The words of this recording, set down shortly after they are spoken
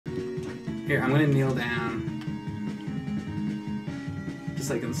Here, I'm gonna kneel down. Just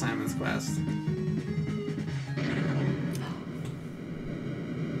like in Simon's Quest.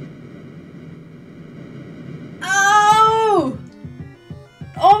 Oh!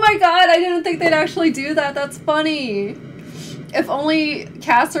 Oh my god, I didn't think they'd actually do that. That's funny. If only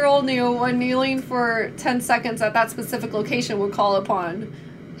Casserole knew when kneeling for 10 seconds at that specific location would call upon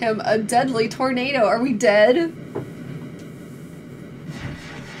him a deadly tornado. Are we dead?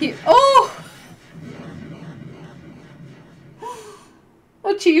 Oh!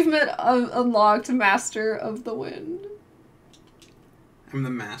 Achievement unlocked, Master of the Wind. I'm the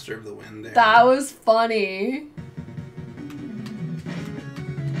Master of the Wind there. That was funny.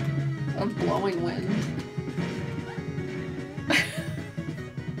 Of blowing wind.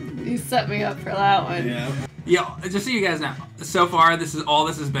 You set me up for that one. Yeah. Yo, just so you guys know, so far this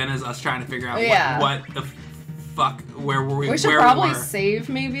has been is us trying to figure out what the fuck, where were we? We should probably save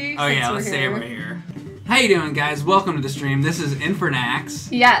maybe. Oh yeah, let's save right here. How you doing, guys? Welcome to the stream. This is Infernax.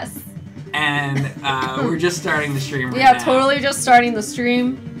 Yes. And we're just starting the stream right now. Yeah, totally just starting the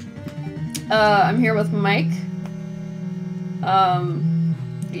stream. I'm here with Mike.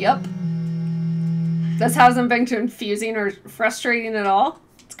 Yep. This hasn't been confusing or frustrating at all.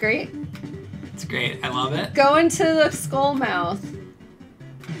 It's great. It's great. I love it. Go into the skull mouth.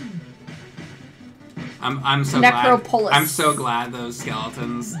 I'm so Necropolis. glad. I'm so glad those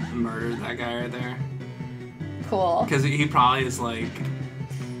skeletons murdered that guy right there. Cool. Because he probably is like.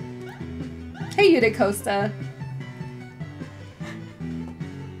 Hey, Yuda Costa.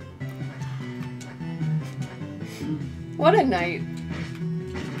 What a night.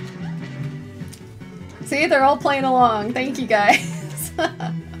 See, they're all playing along. Thank you, guys.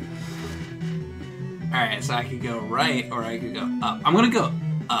 Alright, so I could go right or I could go up. I'm gonna go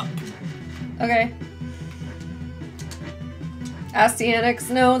up. Okay. Astianix.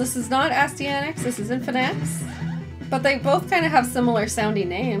 No, this is not Astianix. This is Infernax. But they both kind of have similar sounding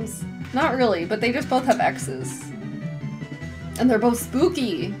names. Not really, but they just both have X's. And they're both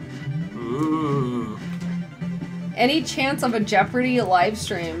spooky. Ooh. Any chance of a Jeopardy live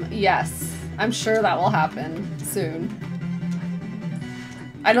stream? Yes. I'm sure that will happen soon.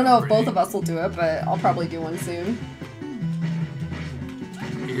 I don't know if both of us will do it, but I'll probably do one soon.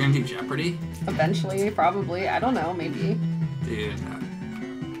 You're gonna do Jeopardy? Eventually, probably. I don't know, maybe. Dude.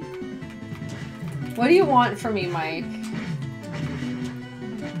 What do you want from me, Mike?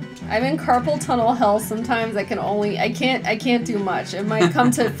 I'm in carpal tunnel hell sometimes. I can't do much. It might come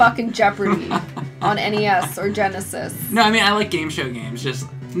to fucking Jeopardy on NES or Genesis. No, I mean, I like game show games. Just,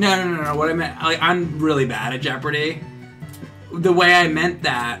 no. What I meant, like, I'm really bad at Jeopardy. The way I meant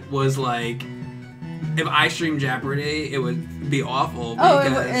that was, like, if I streamed Jeopardy, it would be awful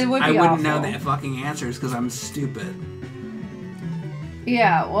because it would be I wouldn't awful. know the fucking answers because I'm stupid.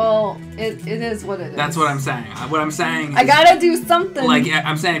 Yeah, well, it is what it is. That's what I'm saying. What I'm saying is, I gotta do something. Like,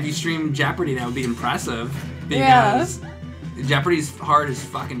 I'm saying if you stream Jeopardy, that would be impressive. Because Jeopardy's hard as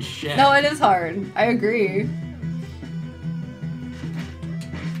fucking shit. No, it is hard. I agree.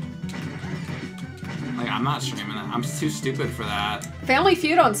 Like, I'm not streaming that. I'm too stupid for that. Family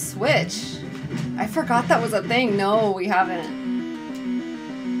Feud on Switch. I forgot that was a thing. No, we haven't.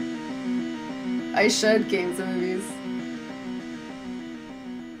 I should. Games and movies.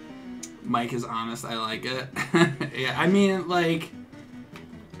 Mike is honest. I like it. Yeah, I mean, like,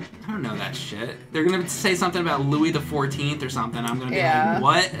 I don't know that shit. They're gonna say something about Louis the 14th or something. I'm gonna be like,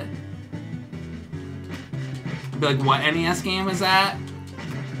 what? I'll be like, what NES game is that?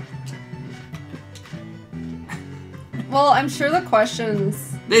 Well, I'm sure the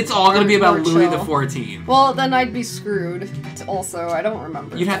questions. It's all gonna be about Louis the chill. 14th. Well, then I'd be screwed. Also, I don't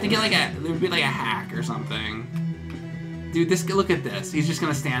remember. You'd have to get like there would be like a hack or something. Dude, look at this. He's just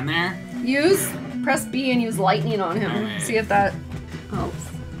gonna stand there. Press B and use lightning on him. Right. See if that helps.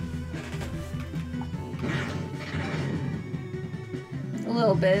 A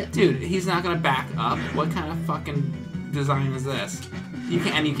little bit. Dude, he's not gonna back up. What kind of fucking design is this? You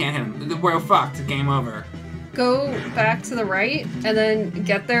can't hit him. We're fucked. Game over. Go back to the right and then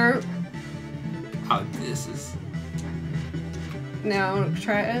get there. Oh, this is. No,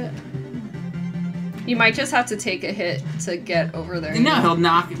 try it. You might just have to take a hit to get over there. No, he'll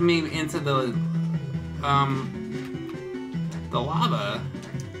knock me into the lava.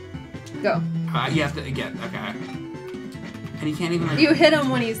 Go. You have to get, okay. And you can't even, like... You hit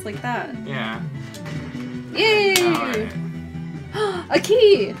him when he's like that. Yeah. Yay! Alright. A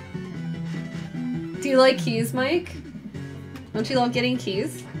key! Do you like keys, Mike? Don't you love getting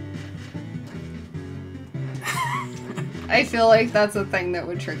keys? I feel like that's a thing that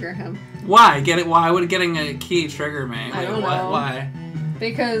would trigger him. Why? Why would getting a key trigger me? I don't know. Why?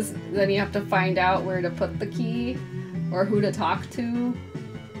 Because then you have to find out where to put the key or who to talk to.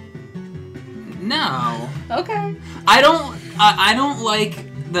 No. Okay. I don't like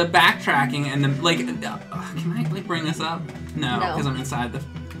the backtracking and the like. Can I like bring this up? No, because I'm inside the.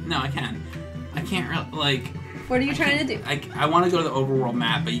 No, I can. I can't really like. What are you trying to do? I want to go to the overworld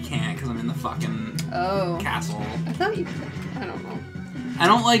map, but you can't because I'm in the fucking castle. I thought you could. I don't know. I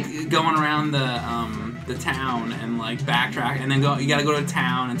don't like going around the town and like backtrack and then go. You gotta go to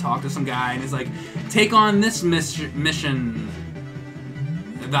town and talk to some guy and he's like, take on this mission.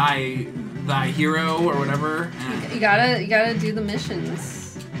 Thy hero or whatever. You gotta do the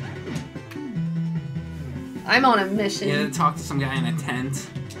missions. I'm on a mission. You gotta talk to some guy in a tent.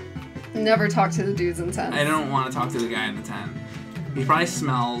 Never talk to the dudes in tents. I don't want to talk to the guy in the tent. He probably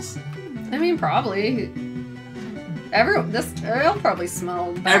smells. I mean, probably. It'll probably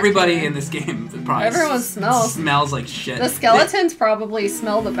smell. Everybody in this game probably. Everyone smells like shit. The skeletons probably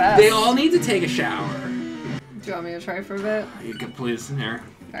smell the best. They all need to take a shower. Do you want me to try for a bit? You can please here.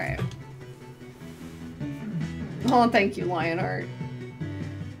 All right. Oh, thank you, Lionheart.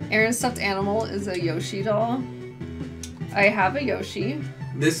 Erin's stuffed animal is a Yoshi doll. I have a Yoshi.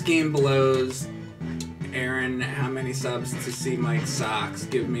 This game blows. Erin, how many subs to see Mike's socks?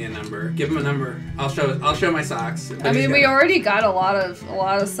 Give me a number. Give him a number. I'll show my socks. I mean, we already got a lot of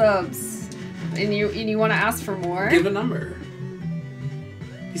subs, and you want to ask for more? Give a number.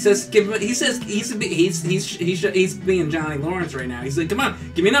 He says he's being Johnny Lawrence right now. He's like, come on,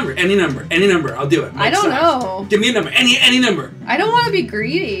 give me a number, any number, I'll do it. I don't know. Give me a number, any number. I don't want to be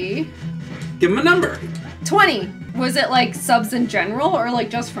greedy. Give him a number. 20. Was it like subs in general or like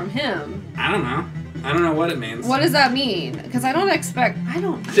just from him? I don't know. I don't know what it means. What does that mean? Because I don't expect. I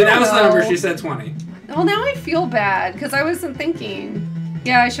don't. That was the number. She said 20. Well, now I feel bad because I wasn't thinking.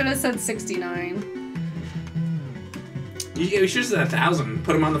 Yeah, I should have said 69. You should have said 1,000.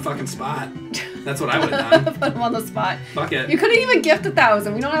 Put him on the fucking spot. That's what I would have done. Put him on the spot. Fuck it. You couldn't even gift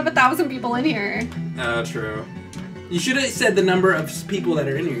 1,000. We don't have 1,000 people in here. Oh, true. You should have said the number of people that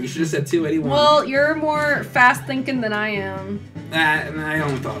are in here. You should have said 281. Well, you're more fast thinking than I am. I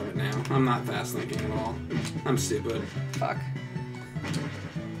only thought of it now. I'm not fast thinking at all. I'm stupid. Fuck.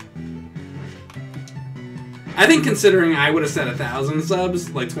 I think considering I would have said 1,000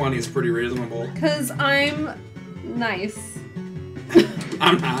 subs, like 20 is pretty reasonable. Because I'm nice.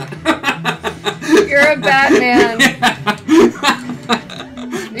 I'm not. You're a bad man.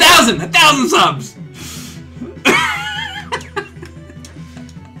 Yeah. 1,000 subs!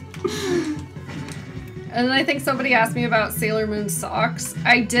 And then I think somebody asked me about Sailor Moon socks.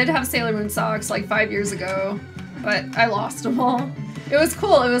 I did have Sailor Moon socks like 5 years ago, but I lost them all. It was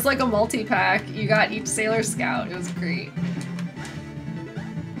cool. It was like a multi-pack. You got each Sailor Scout. It was great.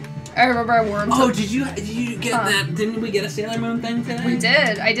 I remember I wore them. Oh, did you get that? Didn't we get a Sailor Moon thing today? We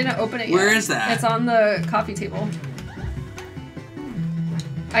did. I didn't open it yet. Where is that? It's on the coffee table.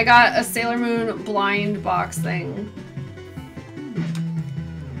 I got a Sailor Moon blind box thing.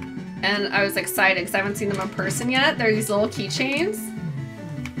 And I was excited because I haven't seen them in person yet. They're these little keychains.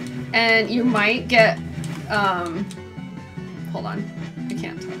 And you might get, hold on. I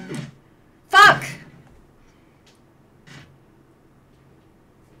can't tell. Fuck!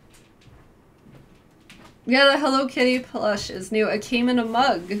 Yeah, the Hello Kitty plush is new. It came in a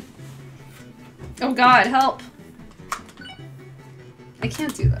mug. Oh god, help. I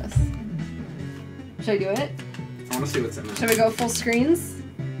can't do this. Should I do it? I want to see what's in it. Should we go full screens?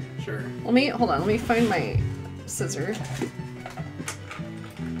 Sure. Hold on, let me find my scissors.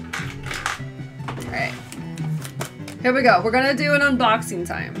 Alright. Here we go. We're gonna do an unboxing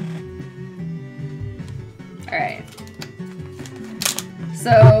time. Alright.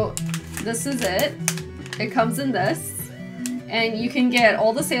 So, this is it. It comes in this. And you can get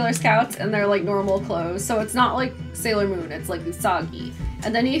all the Sailor Scouts in their like normal clothes. So it's not like Sailor Moon, it's like Usagi.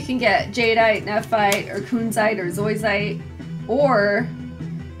 And then you can get Jadeite, Nephite, or Kunzite, or Zoisite, or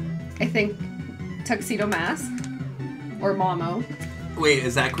I think Tuxedo Mask or Momo. Wait,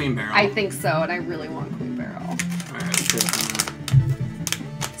 is that Queen Beryl? I think so, and I really want Queen Beryl. Alright,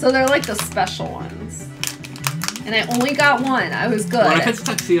 so they're like the special ones. And I only got one. I was good. What if it's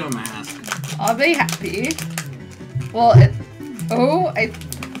Tuxedo Mask? I'll be happy. Well, who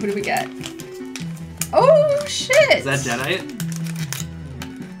do we get? Oh, shit! Is that Jadeite?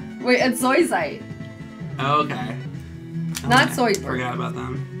 Wait, it's Zoisite. Oh, okay. Not Zoidberg. Forgot about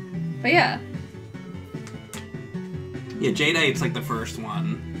them. But yeah. Yeah, Jadeite's like the first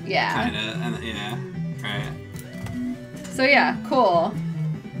one. Yeah. Kinda, and yeah. Right. So yeah, cool.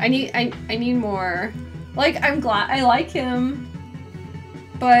 I need more. Like, I'm glad I like him,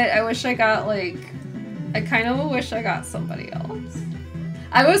 but I wish I got like, I kind of wish I got somebody else.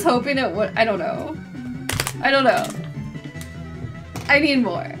 I was hoping it would. I don't know. I don't know. I need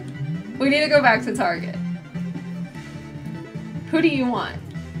more. We need to go back to Target. Who do you want?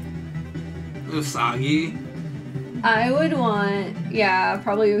 Usagi. I would want, yeah,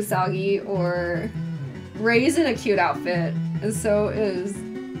 probably Usagi or Ray's in a cute outfit, and so is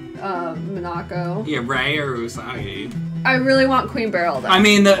Minako. Yeah, Ray or Usagi. I really want Queen Beryl though. I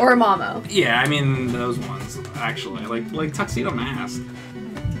mean, or Mamo. Yeah, I mean those ones actually, like Tuxedo Mask.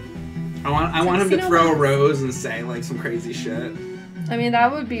 I want him to throw a rose and say like some crazy shit. I mean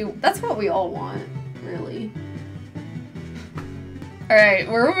that's what we all want, really. All right,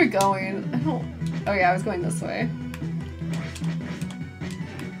 where are we going? I don't. Oh yeah, I was going this way.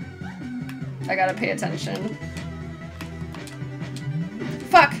 I gotta pay attention.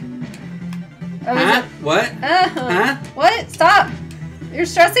 Fuck! Huh? What? Huh? What? Stop! You're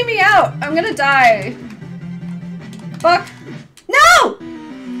stressing me out! I'm gonna die. Fuck. No!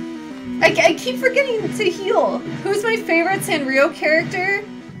 I keep forgetting to heal. Who's my favorite Sanrio character?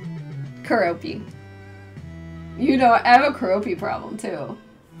 Kuropi. You know, I have a Kuropi problem too.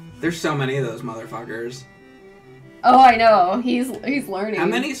 There's so many of those motherfuckers. Oh, I know. He's learning. How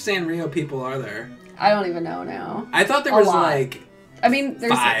many Sanrio people are there? I don't even know now. I thought there was like. I mean,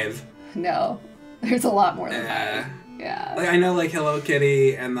 there's 5. No, there's a lot more than 5. Yeah. Like I know, like Hello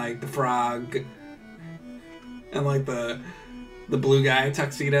Kitty and like the frog, and like the blue guy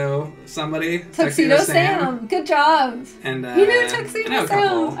tuxedo somebody. Tuxedo Sam. Good job. And you knew Tuxedo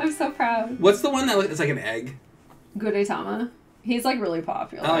Sam. I'm so proud. What's the one that it's like an egg? Gudetama. He's like really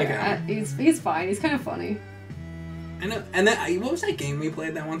popular. I like him. He's fine. He's kind of funny. I know. And then what was that game we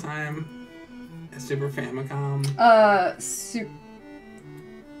played that one time? Super Famicom.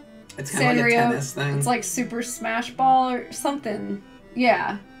 It's kind of like a tennis thing. It's like Super Smash Ball or something.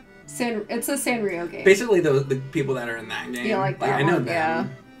 Yeah. It's a Sanrio game. Basically, the people that are in that game. Yeah, like that I know one, them. yeah.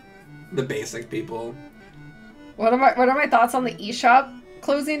 The basic people. What are my thoughts on the eShop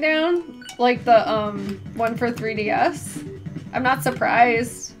closing down? Like the one for 3DS? I'm not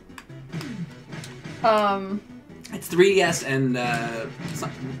surprised. It's 3DS and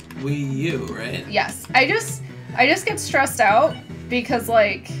Wii U, right? Yes. I just get stressed out because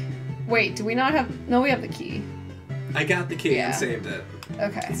like, wait, do we not have? No, we have the key. I got the key and saved it.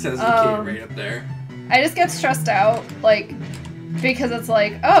 Okay. It says the key right up there. I just get stressed out, like, because it's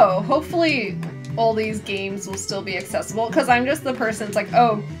like, oh, hopefully all these games will still be accessible. Because I'm just the person that's like,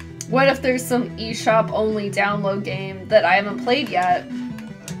 oh, what if there's some eShop only download game that I haven't played yet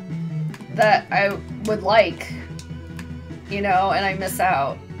that I would like, you know, and I miss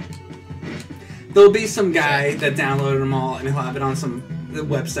out. There'll be some guy that downloaded them all and he'll have it on some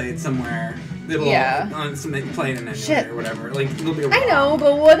website somewhere. It'll on some play in emulator or whatever. Like it'll be. I know,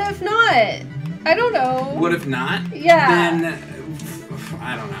 but what if not? I don't know. What if not? Yeah. Then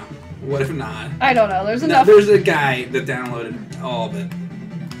I don't know. What if not? I don't know. There's enough. There's a guy that downloaded all of it.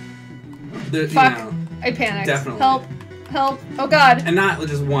 Fuck! You know, I panicked. Definitely. Help! Help! Oh God! And not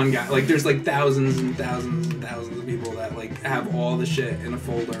just one guy. Like there's like thousands and thousands and thousands of people that like have all the shit in a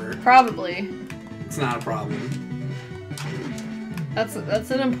folder. Probably. It's not a problem. That's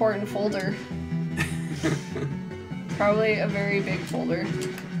an important folder. Probably a very big folder.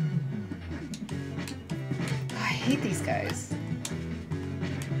 I hate these guys.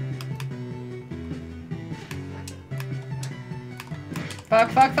 Fuck,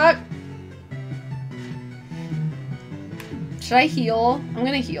 fuck, fuck! Should I heal? I'm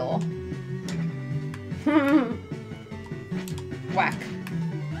gonna heal. Whack.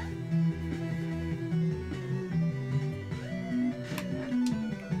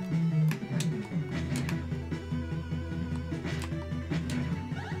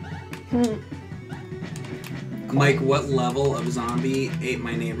 Mike, what level of zombie ate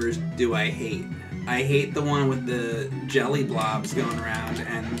my neighbors do I hate? I hate the one with the jelly blobs going around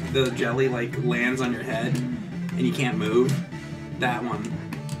and the jelly like lands on your head and you can't move. That one.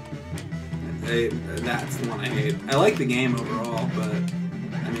 That's the one I hate. I like the game overall, but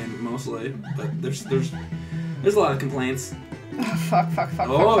I mean mostly. But there's a lot of complaints. Oh, fuck, fuck, fuck,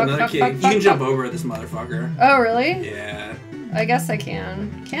 oh, fuck, another fuck, kid. fuck, You fuck, can fuck, jump fuck. over this motherfucker. Oh, really? Yeah. I guess I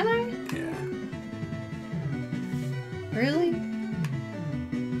can. Can I? Yeah. Really?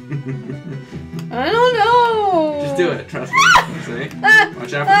 I don't know. Just do it. Trust me. See?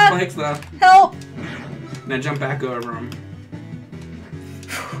 Watch out for the spikes, though. Help! Now jump back over them.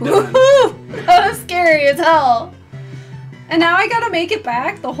 Woohoo! That was scary as hell. And now I gotta make it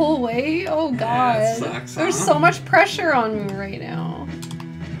back the whole way? Oh god. Yeah, it sucks, There's so much pressure on me right now.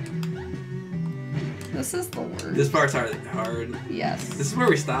 This is the worst. This part's hard. Yes. This is where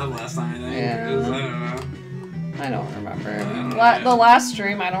we stopped last time, I think. Yeah. I don't know. I don't remember. I don't know. The last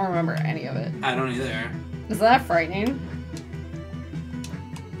stream, I don't remember any of it. I don't either. Is that frightening?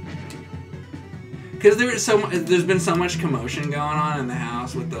 Because there's been so much commotion going on in the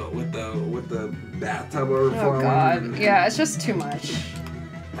house with the bathtub overflowing. Oh god, yeah, it's just too much.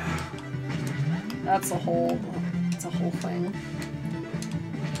 That's a whole thing.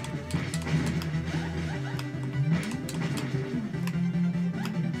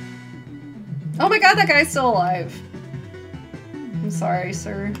 Oh my god, that guy's still alive. I'm sorry,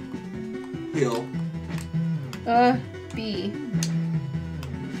 sir. Heal. B.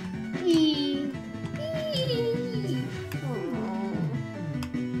 B. B. Oh.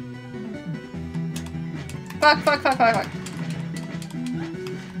 Fuck.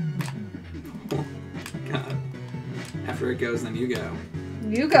 God. After it goes, then you go.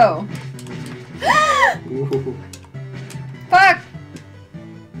 You go. Ooh. Fuck!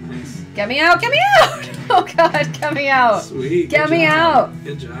 Nice. Get me out! Oh god, get me out! Sweet. Get Good me job. out!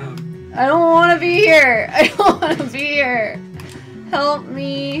 Good job. I don't want to be here! I don't want to be here! Help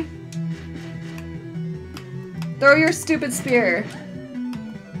me! Throw your stupid spear.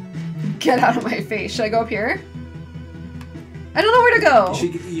 Get out of my face. Should I go up here? I don't know where to go!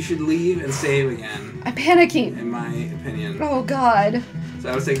 You should leave and save again, I'm panicking! in my opinion. Oh god. So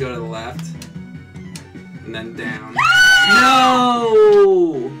I would say go to the left. And then down.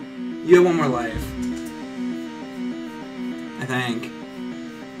 No! You have one more life. I think.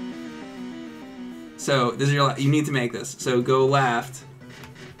 So this is your. You need to make this. So go left,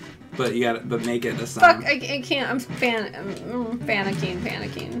 but but make it this time. Fuck! I can't. I'm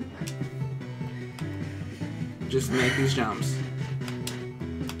panicking. Just make these jumps.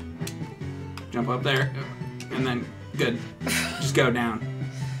 Jump up there, and then good. Just go down,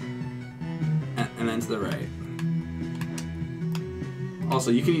 and then to the right. Also,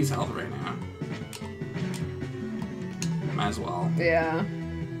 you can use health right now. Might as well. Yeah.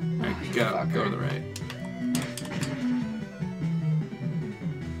 Alright, go to the right.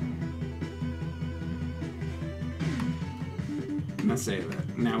 Let's save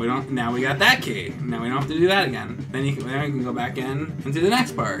it. Now we got that key. Now we don't have to do that again. Then we can go back in and do the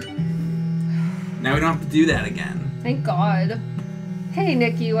next part. Now we don't have to do that again. Thank God. Hey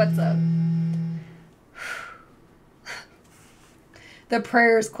Nikki, what's up? The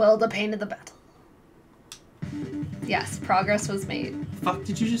prayers quell the pain of the battle. Yes, progress was made. Fuck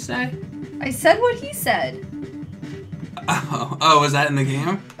did you just say? I said what he said. Oh, was that in the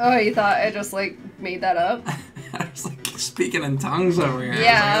game? Oh, you thought I just like made that up? I was like speaking in tongues over here.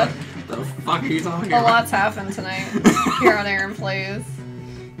 Yeah. Like, what the fuck are you talking A about? lot's happened tonight here on Erin Plays.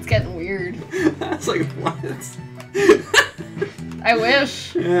 It's getting weird. I was like, what? I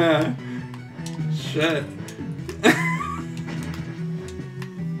wish. Yeah. Shit.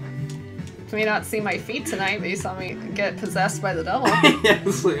 You may not see my feet tonight, but you saw me get possessed by the devil. Yeah,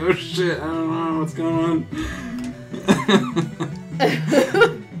 it's like, oh shit, I don't know what's going on.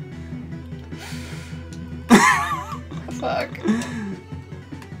 Fuck.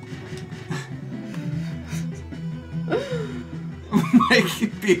 Mike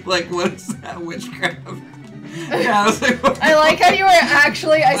would be like, what is that witchcraft? Yeah, I was like, what I like how you were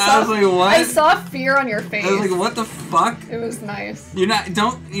actually. I was like, what? I saw fear on your face. I was like, what the fuck? It was nice. You're not,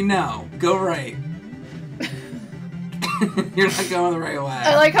 go right. You're not going the right way.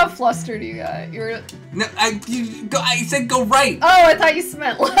 I like how flustered you got. You were. No, I said go right. Oh, I thought you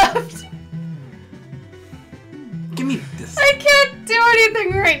meant left. Give me this. I can't do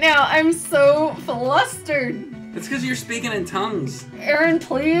anything right now. I'm so flustered. It's because you're speaking in tongues. Erin,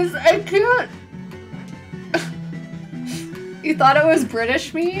 please. I can't. You thought it was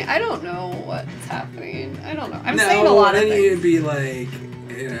British me? I don't know what's happening. I don't know. I'm saying a lot of then things. you'd be like,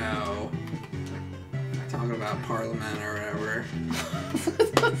 talking about Parliament or whatever.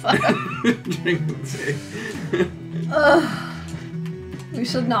 Drinking tea. We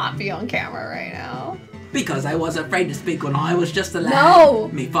should not be on camera right now. Because I was afraid to speak when I was just a lad. No!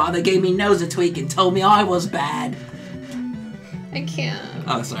 Me father gave me nose a tweak and told me I was bad. I can't.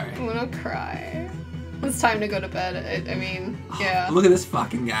 Oh, sorry. I'm gonna cry. It's time to go to bed. I mean, yeah. Look at this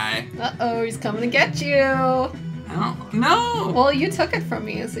fucking guy. Uh-oh, he's coming to get you. I don't. No. Well, you took it from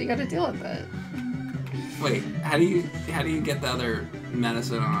me, so you gotta deal with it. Wait, how do you get the other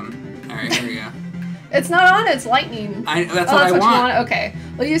medicine on? All right, here we go. It's not on. It's lightning. That's what I want. You want. Okay.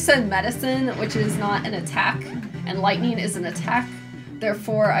 Well, you said medicine, which is not an attack, and lightning is an attack.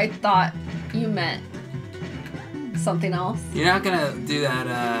 Therefore, I thought you meant something else. You're not gonna do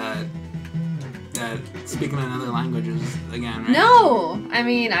that. Speaking in other languages again, right? No! I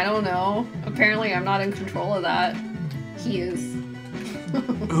mean, I don't know. Apparently I'm not in control of that. He is.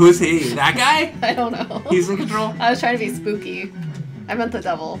 Who's he? That guy? I don't know. He's in control? I was trying to be spooky. I meant the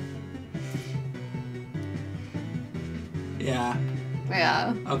devil. Yeah.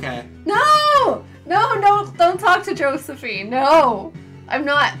 Yeah. Okay. No! No, don't talk to Josephine. No. I'm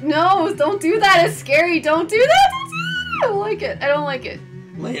not. No, don't do that. It's scary. Don't do that. Don't do that. I don't like it. I don't like it.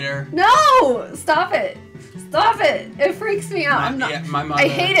 Later. No! Stop it. Stop it. It freaks me out. I'm not. Yeah, my mother. I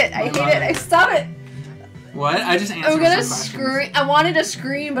hate it. I hate it. I stop it. What? I just answered I'm gonna some scream. I wanted to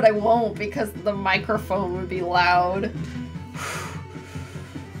scream, but I won't because the microphone would be loud.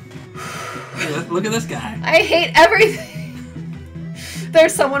 Look at this guy. I hate everything.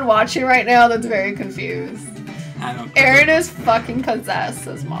 There's someone watching right now that's very confused. I don't. Erin is fucking possessed,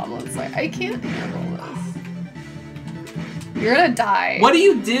 says Mom. It's like, I can't handle this. You're gonna die. What do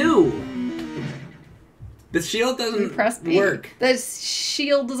you do? The shield doesn't Press B. work. The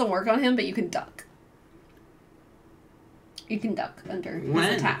shield doesn't work on him, but you can duck. You can duck under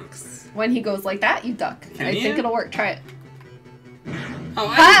his attacks. When he goes like that, you duck. I think it'll work. Try it. Oh,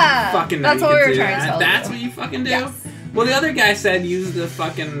 I didn't fucking know that's you what we could were do trying to that. tell That's you. what you fucking do? Yes. Well, the other guy said use the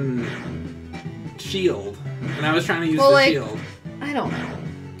fucking shield. And I was trying to use the shield. I don't know.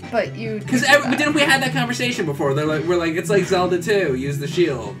 But you... Because didn't we had that conversation before? We're like, it's like Zelda 2, use the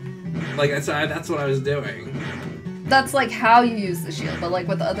shield. Like, that's what I was doing. That's like how you use the shield, but like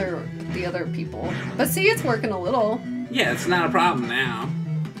with the other people. But see, it's working a little. Yeah, it's not a problem now.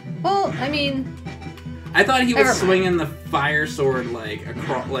 Well, I mean... I thought he was swinging the fire sword, like,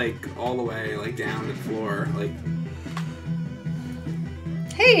 across, like, all the way, like, down to the floor, like...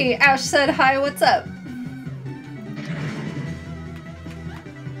 Hey, Ash said hi, what's up?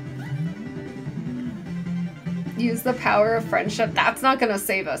 Use the power of friendship. That's not gonna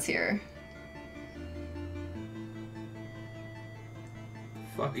save us here.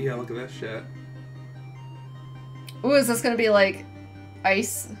 Fuck, yeah, look at that shit. Ooh, is this gonna be like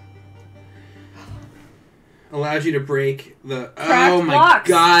ice? Allows you to break the... Cracked oh my blocks.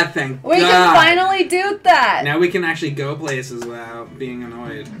 god, thank We god! can finally do that! Now we can actually go places without being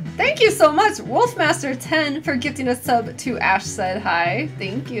annoyed. Thank you so much, Wolfmaster10, for gifting a sub to Ash said hi.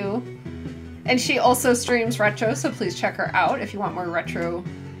 Thank you. And she also streams retro, so please check her out if you want more retro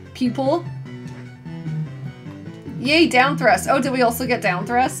people. Yay, down thrust. Oh, did we also get down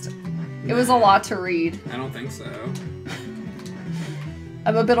thrust? It was a lot to read. I don't think so.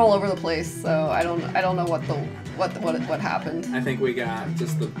 I'm a bit all over the place, so I don't know what happened. I think we got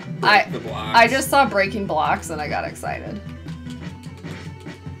just the blocks. I just saw breaking blocks and I got excited.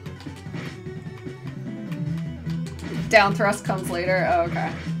 Down thrust comes later. Oh,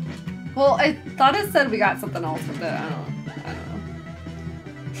 okay. Well, I thought it said we got something else with it. I don't know.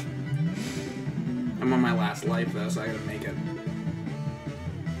 I'm on my last life though, so I gotta make it.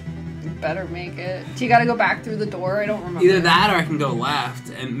 You better make it. Do you gotta go back through the door? I don't remember. Either that or I can go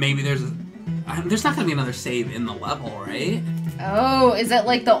left, and maybe there's not gonna be another save in the level, right? Oh, is it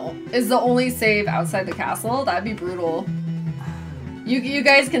like is the only save outside the castle? That'd be brutal. You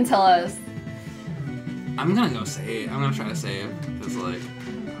guys can tell us. I'm gonna go save. I'm gonna try to save, cause like.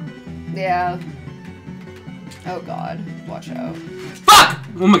 Yeah. Oh god, watch out. Fuck!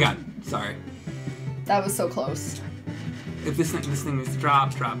 Oh my god. Sorry. That was so close. If this thing is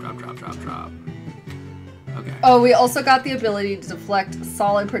drop. Okay. Oh, we also got the ability to deflect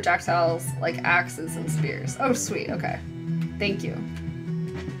solid projectiles like axes and spears. Oh, sweet. Okay. Thank you.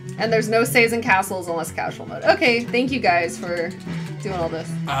 And there's no saves in castles unless casual mode. Okay, thank you guys for doing all this.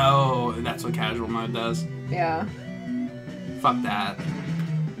 Oh, that's what casual mode does. Yeah. Fuck that.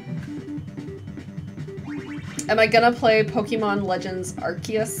 Am I gonna play Pokemon Legends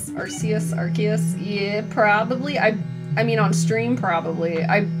Arceus? Yeah, probably. I mean, on stream, probably.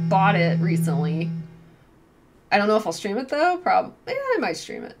 I bought it recently. I don't know if I'll stream it, though. Probably. Yeah, I might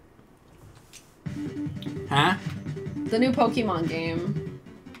stream it. Huh? The new Pokemon game.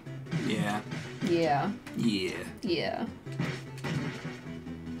 Yeah. Yeah. Yeah. Yeah.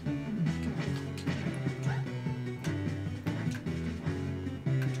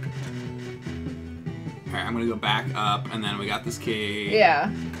 Alright, I'm gonna go back up, and then we got this key. Yeah.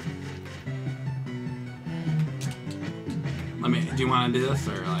 Do you want to do this,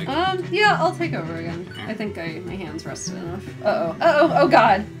 or like... Yeah, I'll take over again. Okay. I think my hand's rested enough. Uh-oh. Uh-oh. Oh,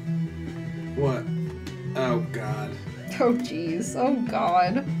 God. What? Oh, God. Oh, jeez. Oh,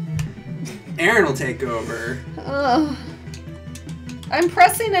 God. Erin will take over. Ugh. I'm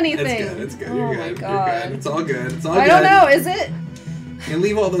pressing anything. It's good. Oh, You're my good. God. You're good. It's all good. It's all I good. don't know. Is it? You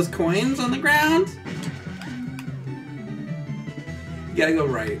leave all those coins on the ground? You gotta go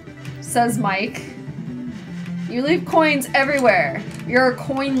right. Says Mike. You leave coins everywhere. You're a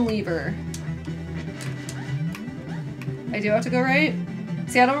coin leaver. I do have to go right?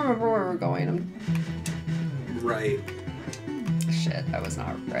 See, I don't remember where we're going. Right. Shit, I was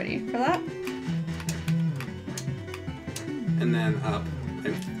not ready for that. And then up, I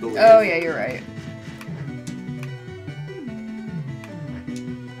believe. Oh, yeah, you're right.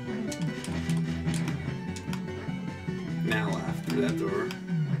 Now left through that door.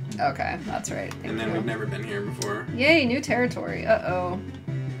 Okay, that's right. And then we've never been here before. Yay, new territory. Uh-oh.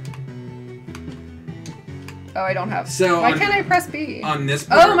 Oh, I don't have... So why can't I press B? On this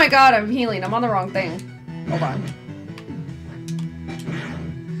part... Oh my god, I'm healing. I'm on the wrong thing. Hold on.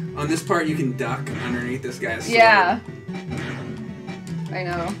 On this part, you can duck underneath this guy's sword. Yeah. I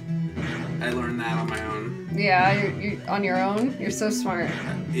know. I learned that on my own. Yeah, you're on your own? You're so smart.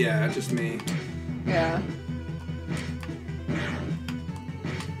 Yeah, just me. Yeah.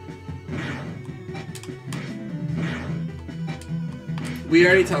 We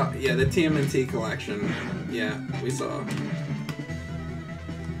already talked... Yeah, the TMNT collection. Yeah, we saw.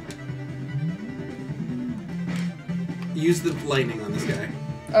 Use the lightning on this guy.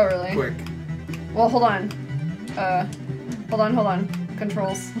 Oh, really? Quick. Well, hold on. Hold on.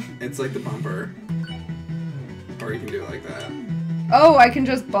 Controls. It's like the bumper. Or you can do it like that. Oh, I can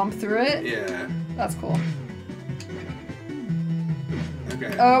just bump through it? Yeah. That's cool.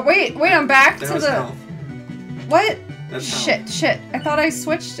 Okay. Wait, I'm back that to was the... health. What? That's Shit. I thought I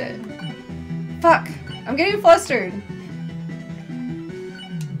switched it. Fuck. I'm getting flustered.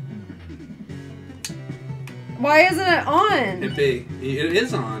 Why isn't it on? It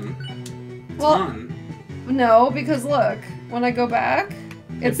is on. It's Well, on. No, because look, when I go back,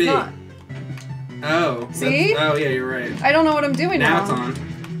 it's not. Oh. See? Oh, yeah, you're right. I don't know what I'm doing now. Now it's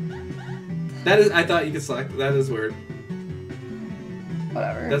on. That is. I thought you could select. That is weird.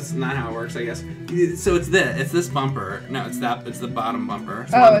 Whatever. That's not how it works, I guess. So it's this. It's this bumper. No, it's that. It's the bottom bumper.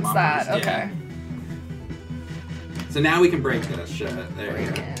 It's oh, it's that. Okay. Yeah. So now we can break this shit. There you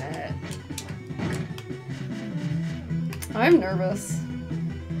go. It. I'm nervous.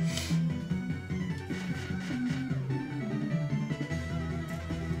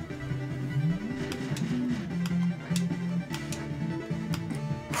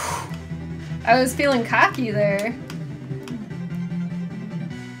 I was feeling cocky there.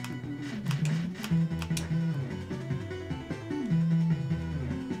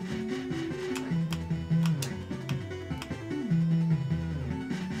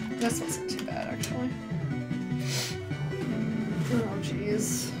 This wasn't too bad, actually. Oh,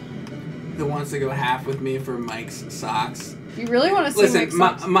 jeez. Who wants to go half with me for Mike's socks? You really want to see Listen, Mike's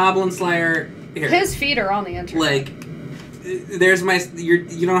socks? Moblin Slayer. Here. His feet are on the internet. Like, there's my.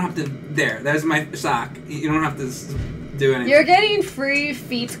 You don't have to. There's my sock. You don't have to do anything. You're getting free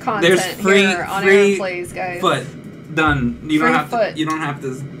feet content here on Erin Plays, guys. Foot done. You don't have foot. to. You don't have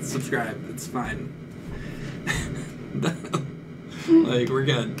to subscribe. It's fine. Like, we're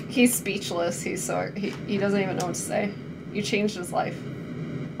good. He's speechless. He's so he doesn't even know what to say. You changed his life.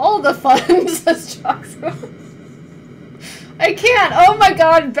 All the fun, says Joxo. I can't. Oh my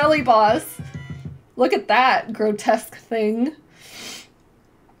god, belly boss. Look at that grotesque thing.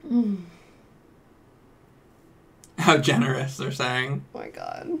 Mm. How generous, they're saying. Oh my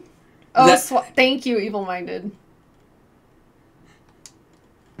god. Oh, thank you, evil-minded.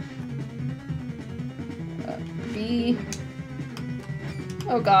 B.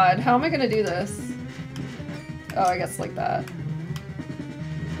 Oh god, how am I gonna do this? Oh, I guess like that.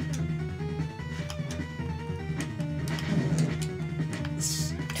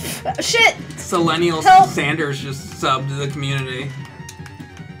 Shit! Selenial Help! Sanders just subbed to the community.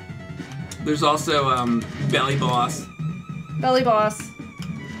 There's also Belly Boss. Belly boss.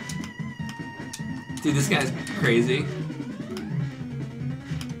 Dude, this guy's crazy.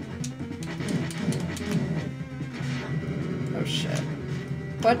 Oh shit.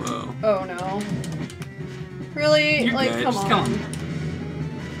 What? Whoa. Oh no. Really? You're like, good. come Just on. kill him.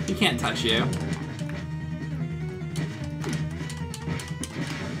 He can't touch you.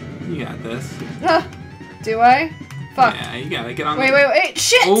 You got this. Do I? Fuck. Yeah, you gotta get on. Wait,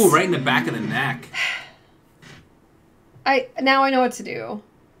 shit! Oh, right in the back of the neck. Now I know what to do.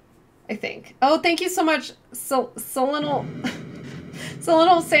 I think. Oh, thank you so much, Selenal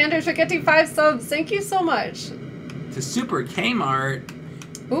Sanders for getting 5 subs. Thank you so much. To Super Kmart.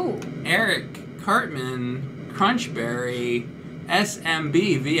 Ooh. Eric Cartman, Crunchberry,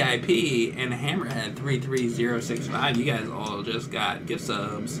 SMB VIP, and Hammerhead 33065. You guys all just got gift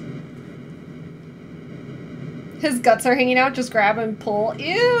subs. His guts are hanging out. Just grab and pull.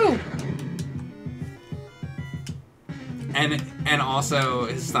 Ew. And also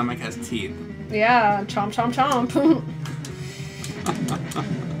his stomach has teeth. Yeah, chomp, chomp, chomp.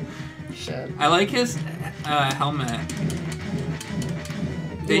 Shit. I like his helmet.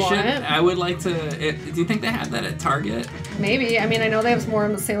 They You should. want it? I would like to. Do you think they have that at Target? Maybe. I mean, I know they have more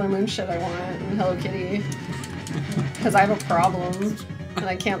of the Sailor Moon shit I want and Hello Kitty. Because I have a problem and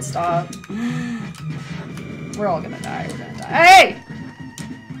I can't stop. We're all gonna die. We're gonna die. Hey!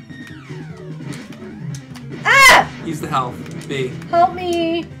 Ah! Use the health. B. Help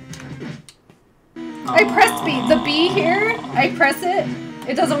me! I pressed B. The B here, I press it.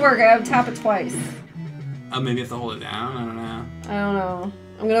 It doesn't work. I have to tap it twice. Oh, maybe you have to hold it down. I don't know. I don't know.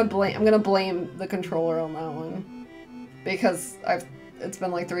 I'm gonna blame the controller on that one because it's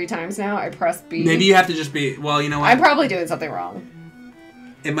been like 3 times now. I pressed B. Maybe you have to just be. Well, you know what? I'm probably doing something wrong.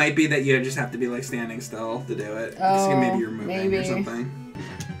 It might be that you just have to be like standing still to do it. Oh, so maybe you're moving maybe. or something.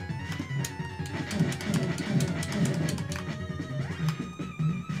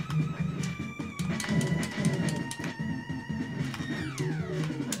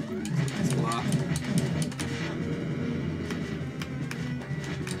 Nice block.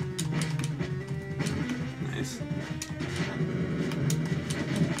 Nice.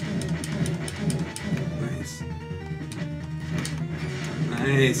 Nice.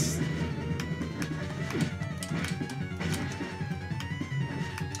 Nice.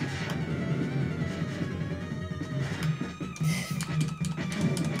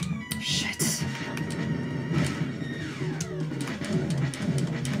 Shit.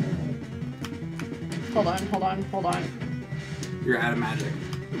 Hold on, hold on, hold on. You're out of magic.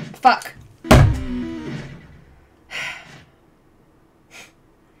 Fuck.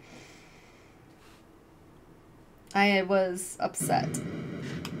 I was upset.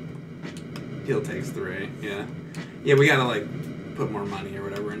 Heal takes 3, yeah. Yeah, we gotta, like, put more money or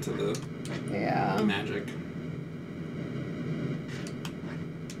whatever into the Yeah. magic.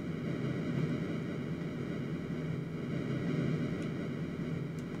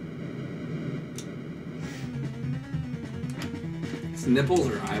 It's nipples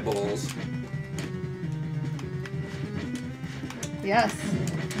or eyeballs? Yes.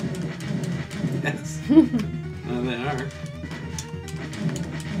 Yes. Oh, they are.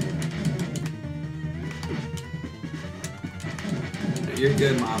 You're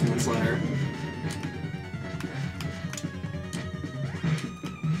good, Moblin Slayer.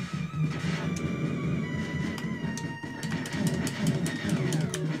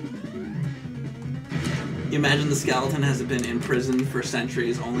 You imagine the skeleton has been imprisoned for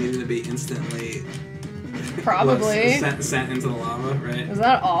centuries only to be instantly Probably. sent into the lava, right? Is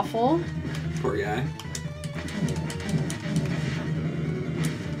that awful? Poor guy.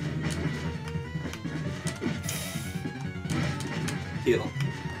 Heal.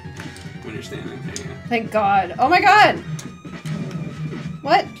 When you're standing. There you go. Thank God. Oh my God!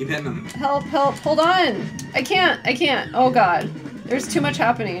 What? Keep hitting him. Help, help, hold on! I can't. Oh God. There's too much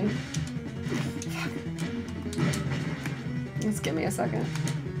happening. Fuck. Just give me a second.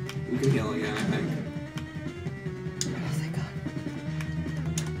 You can heal again, I think. Oh, thank God.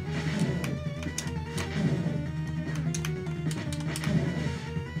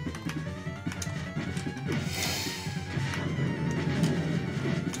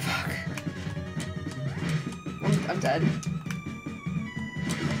 Fuck. I'm dead.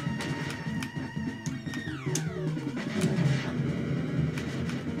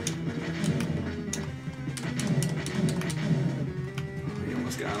 You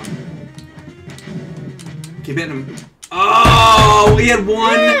almost got him. Keep hitting him. Oh, he had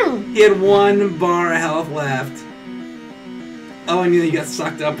one. He had 1 bar of health left. Oh, and you got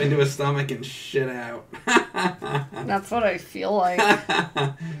sucked up into his stomach and shit out. That's what I feel like.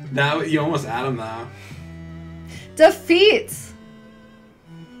 That you almost had him though. Defeat!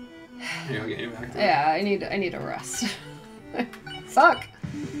 Here, I'll get you back. Yeah, I need a rest. Fuck.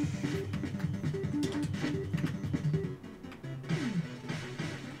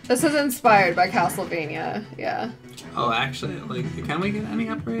 This is inspired by Castlevania. Yeah. Oh, actually, like, can we get any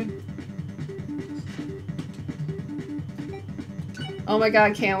upgrade? Oh my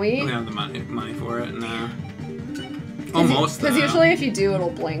God, can we? We have the money for it. No. Almost. Because usually if you do, it'll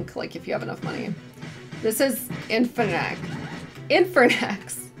blink. Like if you have enough money. This is Infernax.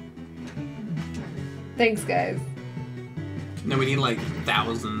 Infernax. Thanks, guys. No, we need like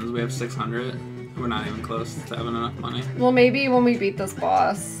thousands. We have 600. We're not even close to having enough money. Well, maybe when we beat this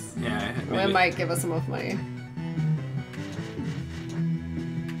boss, Yeah, it maybe. might give us enough money.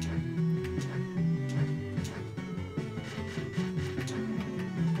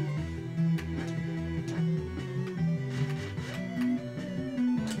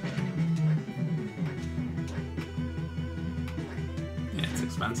 Yeah, it's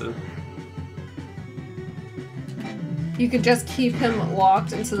expensive. You could just keep him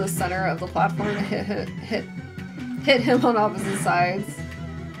locked into the center of the platform and hit him on opposite sides.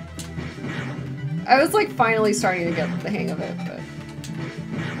 I was like finally starting to get the hang of it, but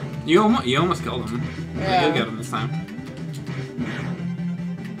You almost killed him. Yeah. You'll get him this time.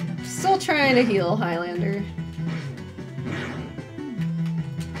 still trying to heal Highlander.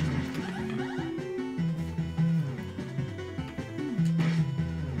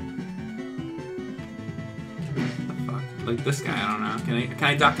 Like this guy, I don't know. Can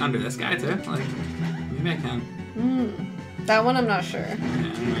I duck under this guy too? Like, maybe I can. That one I'm not sure. Yeah, I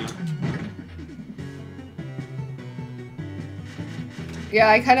don't know. Yeah,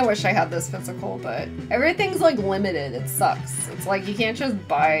 I kind of wish I had this physical, but everything's like limited. It sucks. It's like you can't just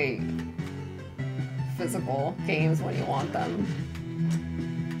buy physical games when you want them.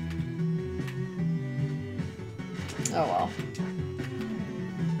 Oh well.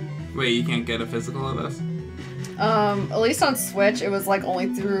 Wait, you can't get a physical of this? At least on Switch, it was like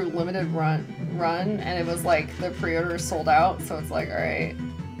only through limited run, and it was like the pre-order sold out. So it's like, all right,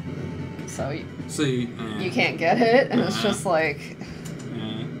 so you can't get it, and it's just like.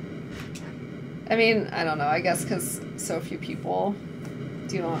 I mean, I don't know. I guess because so few people.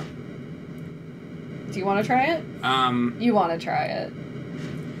 Do you want to try it? You want to try it.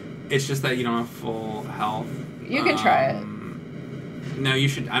 It's just that you don't have full health. You can try it. No, you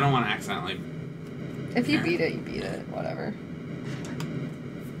should. I don't want to accidentally. If you beat it, you beat it. Whatever.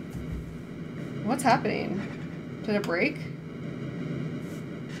 What's happening? Did it break?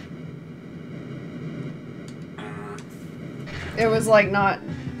 It was like not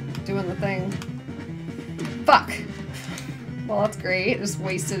doing the thing. Fuck. Well, that's great. Just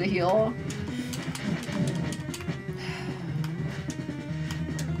wasted a heal.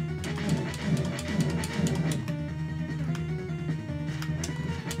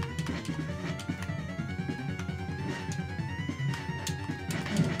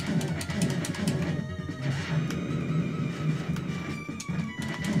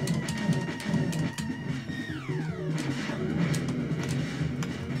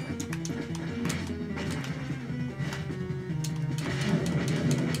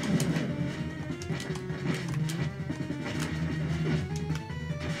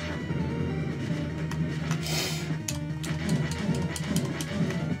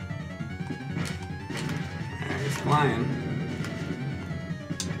 Flying.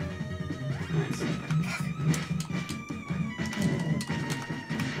 Nice.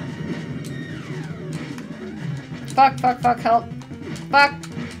 Fuck, help. Fuck!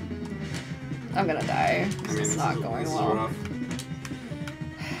 I'm gonna die. This is not going well. Rough.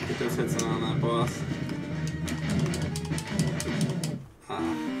 Get those hits in on that boss.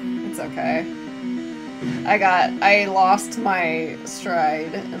 It's okay. I lost my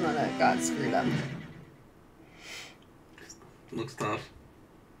stride and then it got screwed up. Looks tough.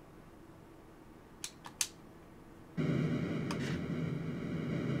 Alright,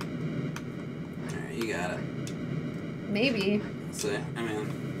 you got it. Maybe. Let's see. I'm in.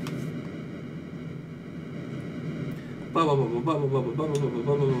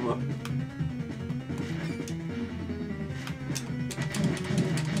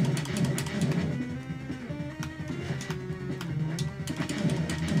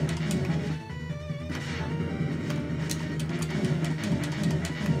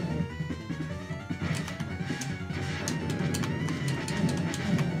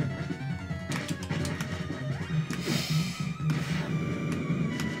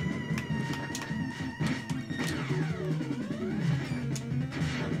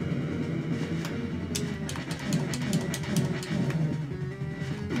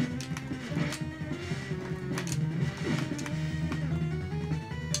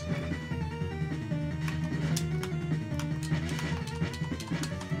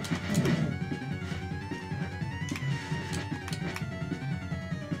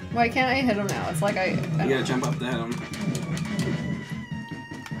 Why can't I hit him now? It's like I You gotta jump up to hit him.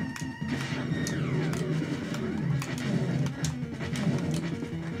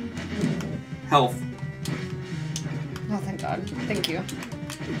 Health. Oh, thank God. Thank you.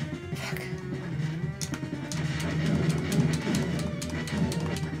 Fuck.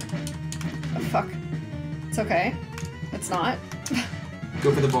 Oh, fuck. It's okay. It's not.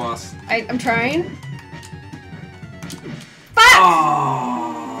 Go for the boss. I'm trying. Oh!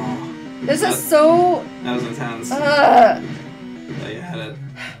 This is so... That was intense. Ugh. Yeah, you had it.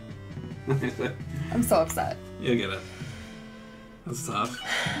 I'm so upset. You'll get it. That's tough.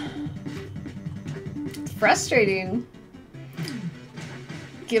 It's frustrating.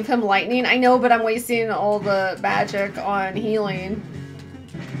 Give him lightning? I know, but I'm wasting all the magic on healing.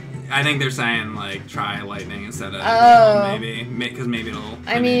 I think they're saying, like, try lightning instead of maybe. Because maybe it'll...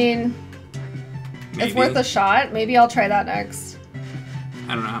 I mean... It's worth a shot. Maybe I'll try that next.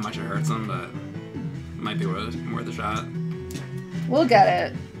 I don't know how much it hurts them, but... Might be worth a shot. We'll get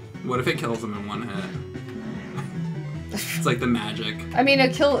it. What if it kills him in one hit? It's like the magic. I mean,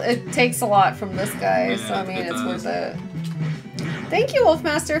 it takes a lot from this guy, so I mean, it's worth it. Thank you,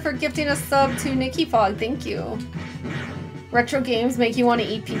 Wolfmaster, for gifting a sub to Nikki Fogg. Thank you. Retro games make you want to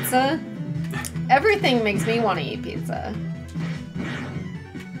eat pizza? Everything makes me want to eat pizza.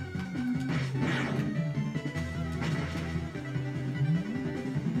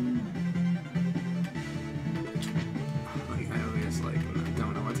 I always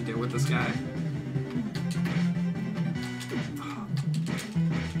don't know what to do with this guy.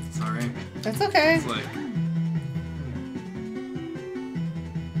 Sorry. That's okay. It's like...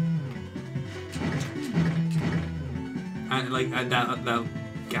 that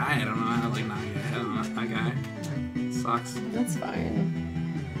guy, I don't know how not get hit on that guy. Sucks. That's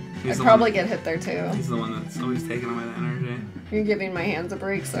fine. I'd probably get hit there too. He's the one that's always taking away the energy. You're giving my hands a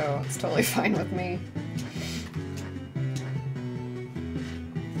break, so it's totally fine with me.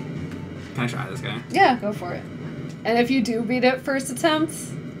 Can I try this guy? Yeah, go for it. And if you do beat it first attempt,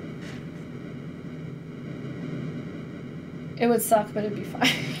 it would suck, but it'd be fine.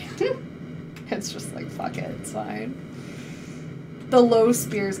 It's just like, fuck it, it's fine. The low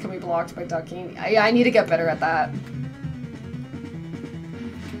spears can be blocked by ducking. Yeah, I need to get better at that.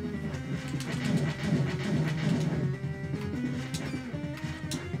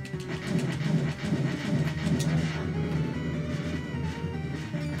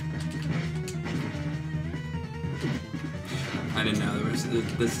 I didn't know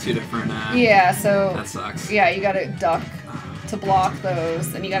there's two different... yeah, so... That sucks. Yeah, you gotta duck to block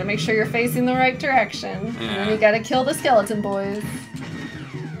those, and you gotta make sure you're facing the right direction. Yeah. And then you gotta kill the skeleton boys.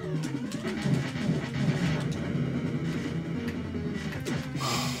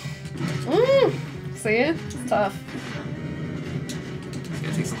 See? It's tough. This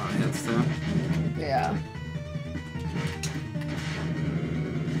guy takes a lot of hits, too. Yeah.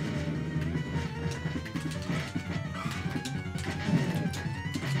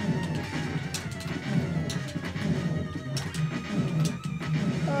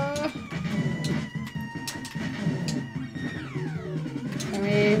 I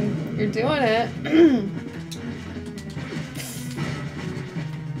mean, you're doing it.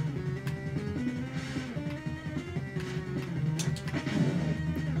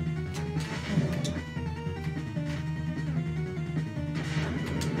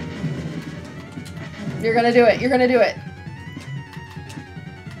 You're gonna do it. You're gonna do it.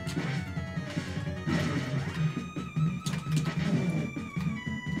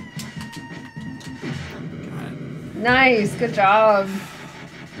 Nice. Good job.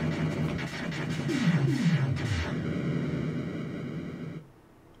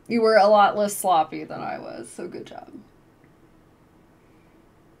 You were a lot less sloppy than I was, so good job.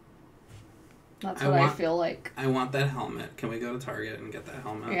 That's what I feel like. I want that helmet. Can we go to Target and get that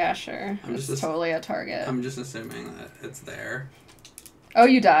helmet? Yeah, sure. It's totally a Target. I'm just assuming that it's there. Oh,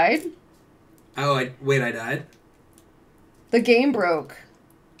 you died? Oh, wait, I died? The game broke.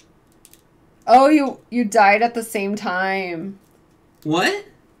 Oh, you died at the same time. What?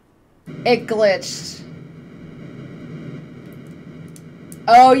 It glitched.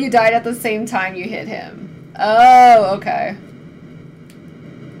 Oh, you died at the same time you hit him. Oh, okay.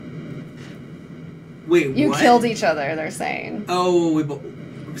 Wait, you what? killed each other, they're saying. Oh,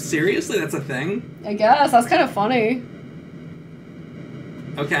 seriously? That's a thing? I guess. That's kind of funny.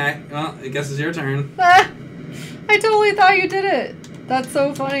 Okay, well, I guess it's your turn. Ah, I totally thought you did it. That's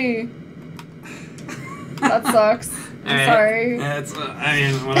so funny. That sucks. I'm sorry. It's, I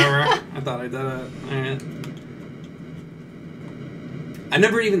mean, whatever. I thought I did it. Alright. I've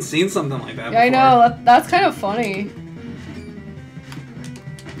never even seen something like that before. I know. That's kind of funny.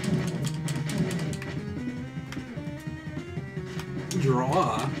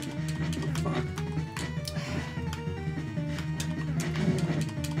 Draw? What the fuck?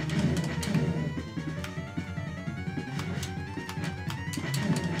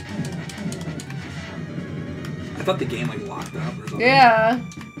 I thought the game like locked up or something. Yeah.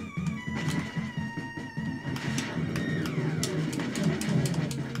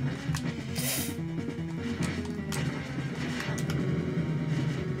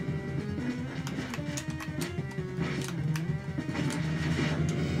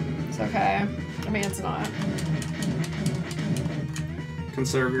 It's okay. I mean, it's not.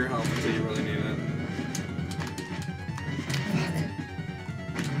 Conserve your health until you really need it.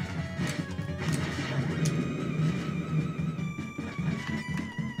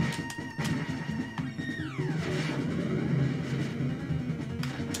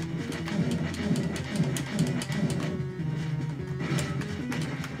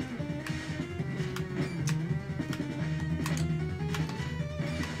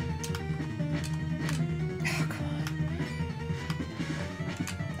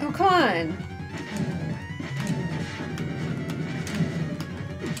 come on.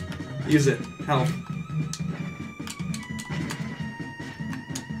 Use it. Help.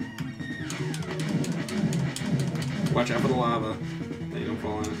 Watch out for the lava. That you don't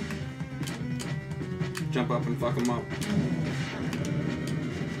fall in it. Jump up and fuck them up.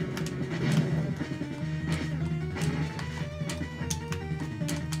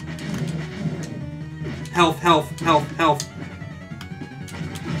 Health, health, health, health.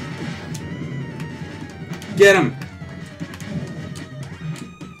 Get him!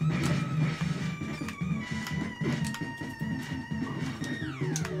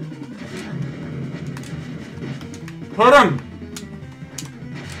 Hurt him!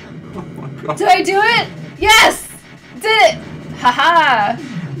 Oh my god. Did I do it? Yes! Did it! Haha!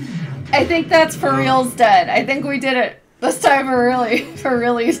 I think that's for reals dead. I think we did it. This time for really. For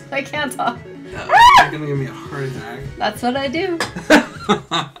really. I can't talk. You're gonna give me a heart attack. That's what I do.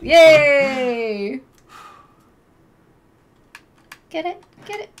 Yay! Get it?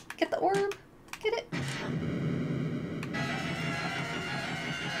 Get it? Get the orb? Get it?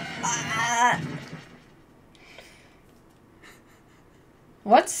 Ah.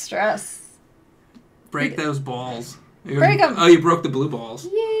 What stress? Break those balls. Break them! Oh, you broke the blue balls.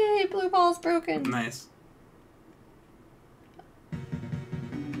 Yay! Blue ball's broken. Nice.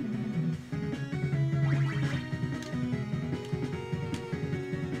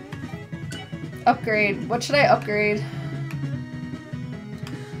 Upgrade. What should I upgrade?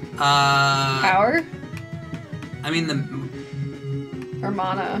 Power? I mean Or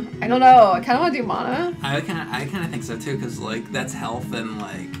mana? I don't know. I kind of want to do mana. I kind of think so too, because like that's health and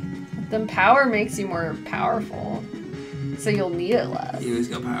like. Then power makes you more powerful, so you'll need it less. You always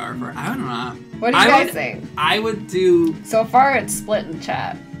go power for. I don't know. What do you guys think? I would do. So far, it's split in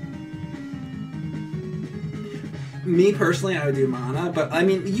chat. Me personally, I would do mana, but I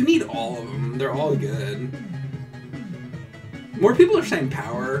mean, you need all of them. They're all good. More people are saying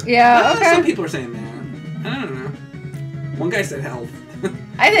power. Yeah, okay. Some people are saying mana. I don't know. One guy said health.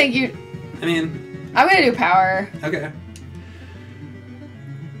 I think you... I mean... I'm gonna do power. Okay.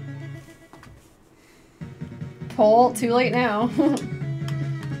 Pull. Too late now. How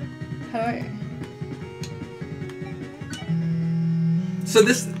do I... So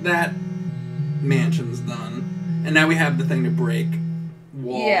that mansion's done. And now we have the thing to break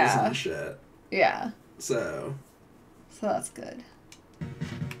walls and shit. Yeah. So that's good.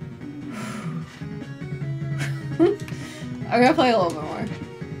 I'm gonna play a little bit more.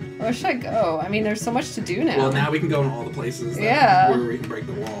 Where should I go? I mean, there's so much to do now. Well, now we can go in all the places where we can break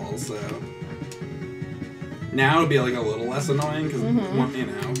the walls, so... Now it'll be like a little less annoying, because, you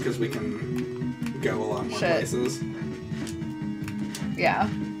know, because we can go a lot more places. Yeah.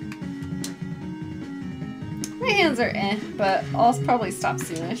 My hands are but I'll probably stop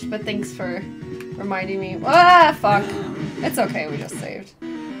soonish, but thanks for reminding me. Ah, fuck. It's okay, we just saved.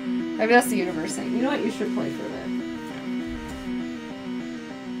 Maybe that's the universe thing. You know what? You should play for that.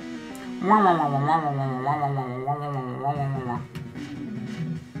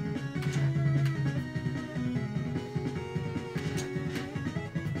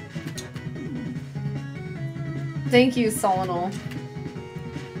 Thank you, Solinol.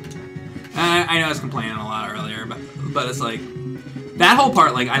 I know I was complaining a lot earlier, but it's like that whole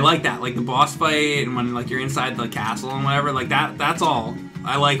part. Like I like that, like the boss fight and when like you're inside the castle and whatever. Like that's all.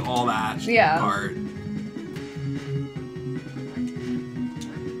 I like all that part.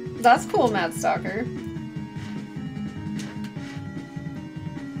 That's cool, Mad Stalker.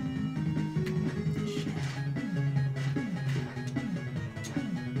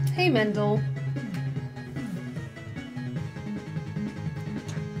 Hey, Mendel.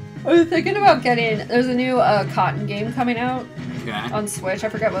 I was thinking about getting... There's a new Cotton game coming out on Switch. I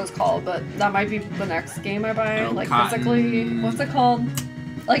forget what it's called, but that might be the next game I buy. Oh, like, Cotton... physically... What's it called?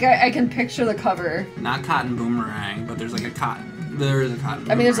 Like, I can picture the cover. Not Cotton Boomerang, but there's like a Cotton... There is a Cotton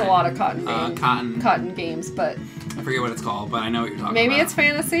Boomerang. I mean, there's a lot of Cotton games, but... I forget what it's called, but I know what you're talking about. Maybe it's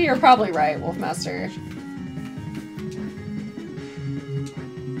fantasy? You're probably right, Wolfmaster.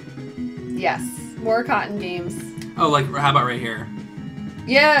 Yes. More Cotton games. Oh, like, how about right here?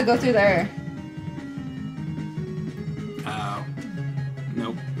 Yeah, go through there. Oh.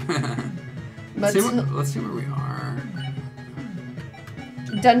 Nope. let's see where we are.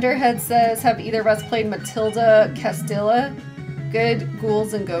 Dunderhead says, have either of us played Matilda Castilla? Good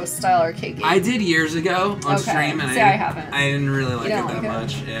ghouls and ghosts style arcade game. I did years ago on stream, and I haven't. I didn't really like it like that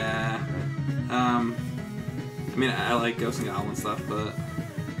much. Yeah. I mean, I like Ghosts and Goblin stuff, but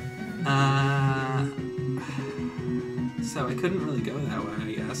so I couldn't really go that way,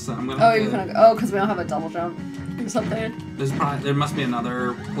 I guess. this, so I'm gonna. Oh, you're gonna. Oh, because we don't have a double jump or something. There must be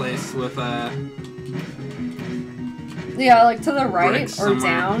another place with a. Yeah, like to the right or somewhere.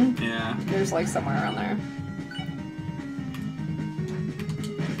 down. Yeah. There's like somewhere around there.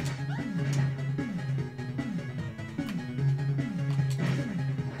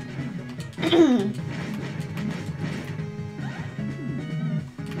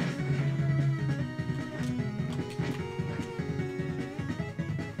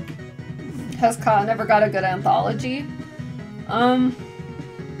 Has Ka never got a good anthology? I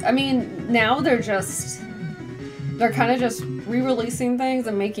mean, now they're kind of just re-releasing things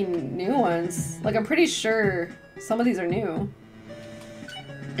and making new ones. Like, I'm pretty sure some of these are new.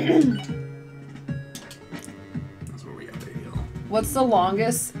 That's where we got the deal. What's the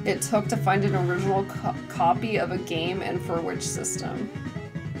longest it took to find an original copy of a game and for which system?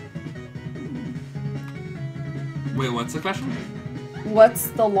 Wait, what's the question? What's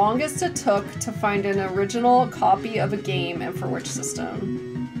the longest it took to find an original copy of a game and for which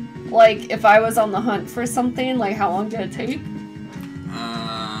system? Like, if I was on the hunt for something, like, how long did it take?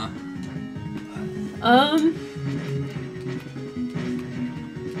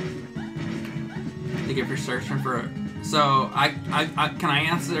 Like if you're searching for a... So, I can I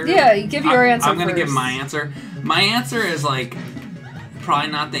answer? Yeah, give your answer I'm gonna first. give my answer. My answer is, like,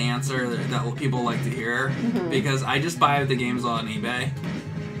 probably not the answer that people like to hear, because I just buy the games all on eBay.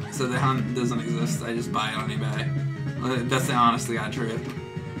 So the hunt doesn't exist. I just buy it on eBay. That's the honest to God truth.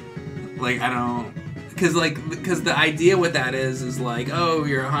 Like, I don't... Because the idea with that is like, oh,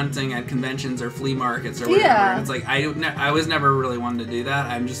 you're hunting at conventions or flea markets or whatever. Yeah. And it's like, I was never really wanted to do that.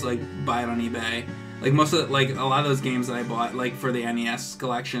 I'm just like, buy it on eBay. Like, most of like, a lot of those games that I bought, like, for the NES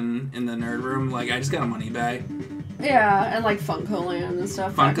collection in the Nerd Room, like, I just got them on eBay. Yeah, and like Funko Land and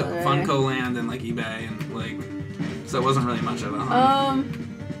stuff. Funko Land and like eBay and like, so it wasn't really much of a hunt.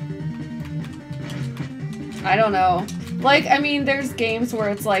 I don't know. Like, I mean, there's games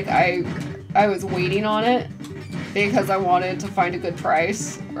where it's like I was waiting on it because I wanted to find a good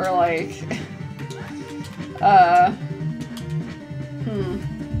price, or like, I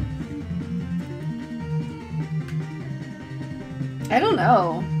don't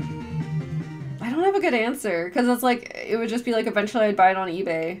know. I don't have a good answer, because it's like, it would just be like, eventually I'd buy it on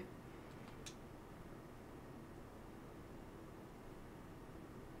eBay.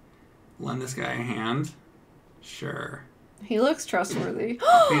 Lend this guy a hand? Sure. He looks trustworthy.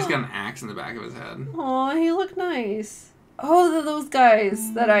 He's got an axe in the back of his head. Aw, he looked nice. Oh, they're those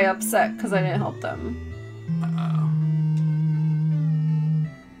guys that I upset because I didn't help them. Uh-oh.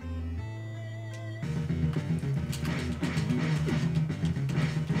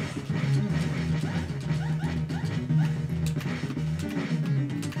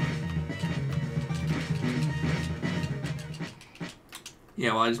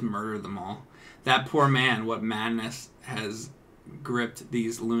 Yeah, well, I just murdered them all. That poor man, what madness has gripped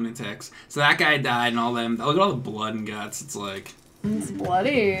these lunatics. So that guy died and all them. Look at all the blood and guts. It's like... It's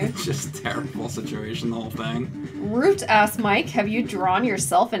bloody. It's just a terrible situation, the whole thing. Root asked Mike, have you drawn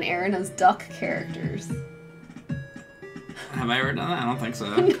yourself and Erin as duck characters? Have I ever done that? I don't think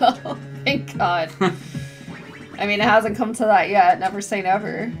so. No, thank God. I mean, it hasn't come to that yet. Never say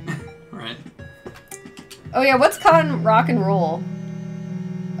never. Right. Oh yeah, what's cotton rock and roll?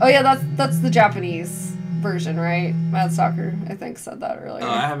 Oh yeah, that's the Japanese version, right? Mad Stalker, I think, said that earlier. Oh,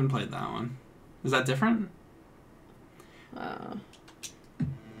 I haven't played that one. Is that different?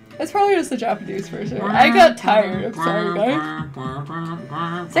 It's probably just the Japanese version. I got tired. I'm sorry,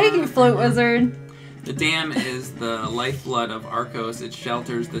 guys. Thank you, Float Wizard. The dam is the lifeblood of Arcos. It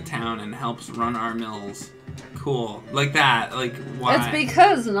shelters the town and helps run our mills. Cool. Like that. Like, why? It's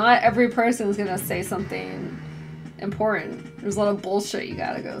because not every person is going to say something important. There's a lot of bullshit you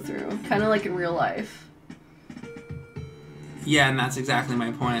gotta go through. Kind of like in real life. Yeah, and that's exactly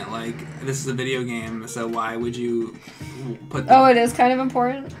my point. Like, this is a video game, so why would you put the... Oh, it is kind of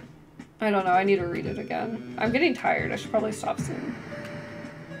important? I don't know. I need to read it again. I'm getting tired. I should probably stop soon.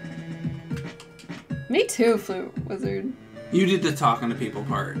 Me too, Flute Wizard. You did the talking to people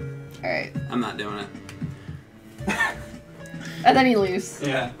part. Alright. I'm not doing it. And then he leaves.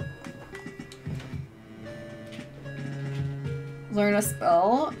 Yeah. Learn a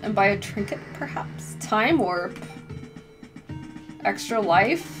spell and buy a trinket, perhaps. Time warp. Extra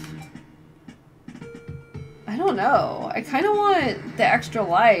life. I don't know. I kind of want the extra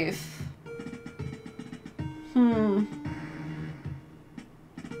life. I'm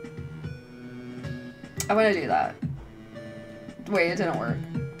gonna do that. Wait, it didn't work.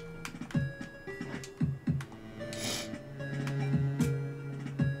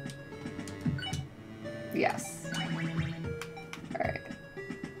 Yes. Alright.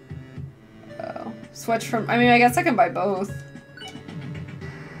 Switch from... I mean, I guess I can buy both.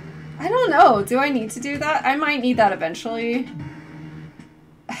 I don't know. Do I need to do that? I might need that eventually.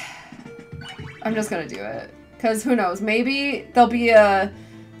 I'm just gonna do it. Because who knows? Maybe there'll be a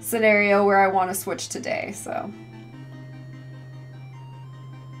scenario where I want to switch today, so...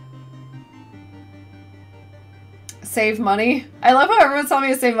 Save money. I love how everyone's telling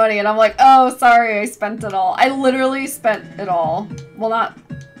me to save money and I'm like, oh, sorry, I spent it all. I literally spent it all. Well, not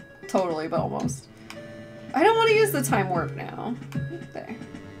totally, but almost. I don't want to use the time warp now. There.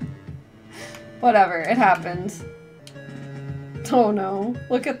 Whatever, it happened. Oh no,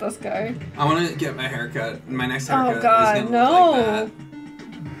 look at this guy. I want to get my haircut. My next haircut oh God, is gonna no. look like that.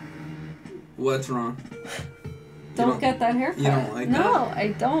 What's wrong? Don't get that haircut. You don't like that? No, I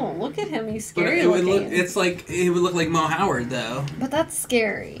don't. Look at him. He's But scary it would looking. look. It's like it would look like Mo Howard, though. But that's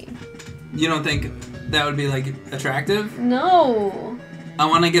scary. You don't think that would be like attractive? No. I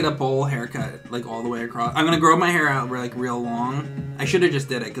want to get a bowl haircut, like all the way across. I'm gonna grow my hair out like real long. I should have just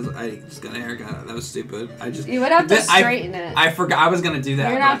did it because I just got a haircut. That was stupid. You would have to straighten it. I forgot. I was gonna do that.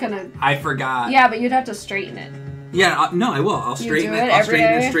 You're not gonna. I forgot. Yeah, but you'd have to straighten it. Yeah, no, I will. I'll straighten it. I'll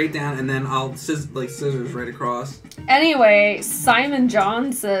straighten it straight down, and then I'll scissors right across. Anyway, Simon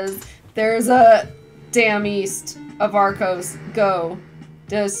John says there's a dam east of Arcos. Go,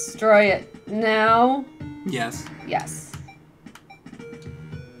 destroy it now. Yes. Yes.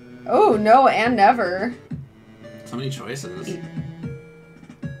 Oh no, and never. So many choices.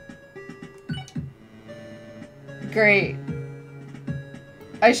 Great.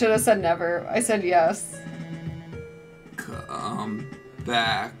 I should have said never. I said yes. Come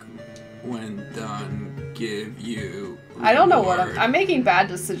back when done. Give you. I don't know what I'm making bad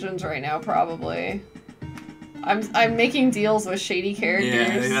decisions right now. Probably. I'm making deals with shady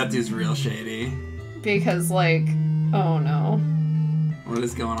characters. Yeah, that dude's real shady. Because like, oh no. What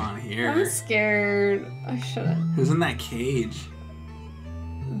is going on here? I'm scared. I shouldn't. Who's in that cage?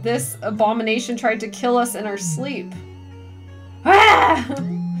 This abomination tried to kill us in our sleep. Ah!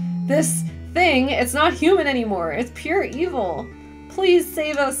 This thing, it's not human anymore. It's pure evil. Please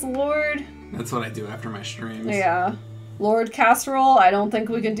save us, Lord. That's what I do after my streams. Yeah. Lord Casserole, I don't think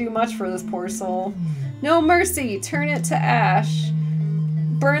we can do much for this poor soul. No mercy. Turn it to ash.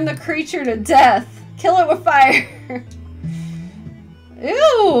 Burn the creature to death. Kill it with fire.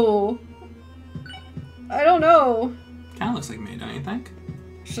 Ew. I don't know. Kinda looks like me, don't you think?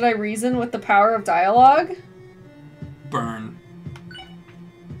 Should I reason with the power of dialogue? Burn.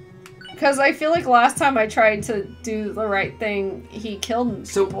 Because I feel like last time I tried to do the right thing, he killed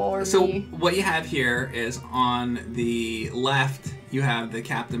people or me. What you have here is on the left, you have the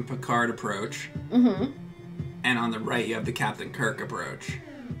Captain Picard approach. Mm-hmm. And on the right, you have the Captain Kirk approach.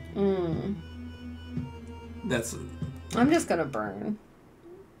 Mm. That's... I'm just gonna burn.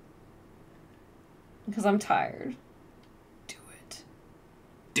 Because I'm tired. Do it.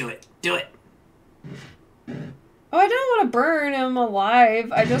 Do it. Do it. Oh, I didn't want to burn him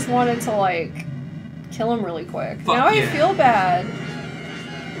alive. I just wanted to, like, kill him really quick. Fuck now yeah. I feel bad.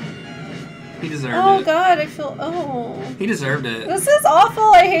 He deserved it. Oh, God, I feel... Oh. He deserved it. This is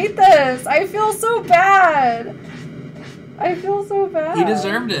awful. I hate this. I feel so bad. I feel so bad. He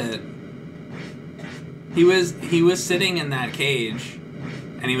deserved it. He was sitting in that cage,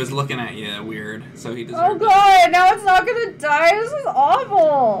 and he was looking at you weird, so he deserved it. Oh, God, now it's not gonna die. This is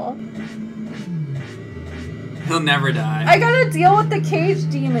awful. He'll never die. I gotta deal with the cage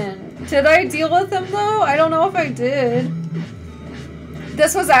demon. Did I deal with him, though? I don't know if I did.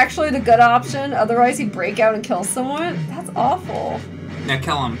 This was actually the good option. Otherwise, he'd break out and kill someone. That's awful. Yeah,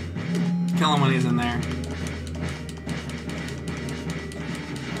 kill him. Kill him when he's in there.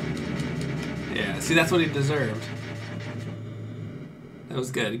 Yeah, see, that's what he deserved. That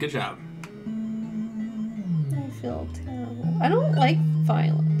was good. Good job. I feel terrible. I don't like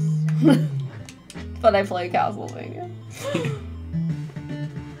violence. But I play Castlevania.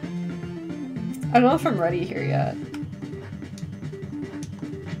 I don't know if I'm ready here yet.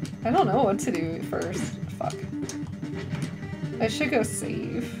 I don't know what to do first. Fuck. I should go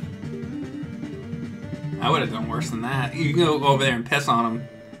save. I would have done worse than that. You can go over there and piss on him.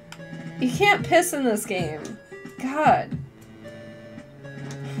 You can't piss in this game. God.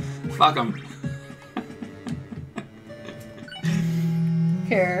 Fuck him.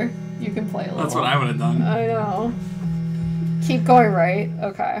 Here, you can play a little. That's what I would have done. I know. Keep going right.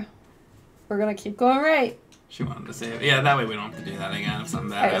 Okay. We're gonna keep going right. She wanted to save. Yeah, that way we don't have to do that again if something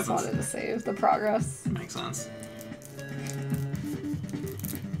bad happens. I just wanted to save the progress. Makes sense.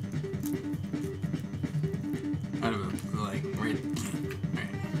 I'd have like right.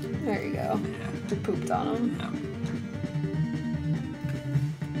 There you go. Yeah. You pooped on him. Yeah.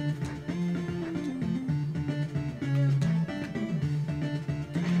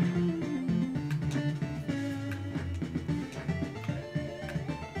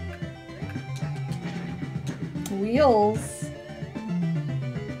 wheels.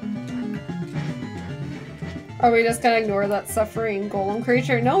 Are we just gonna ignore that suffering golem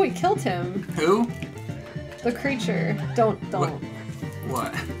creature? No, we killed him. Who? The creature. Don't.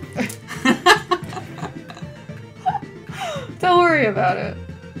 What? Don't worry about it.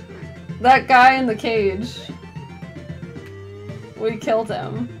 That guy in the cage. We killed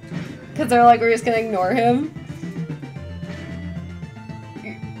him. Because they're like, we're just gonna ignore him.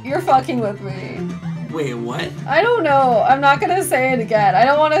 You're fucking with me. Wait, what? I don't know. I'm not gonna say it again. I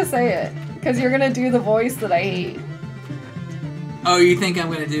don't want to say it. Because you're gonna do the voice that I hate. Oh, you think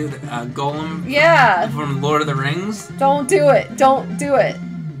I'm gonna do the Golem? Yeah. From Lord of the Rings? Don't do it. Don't do it.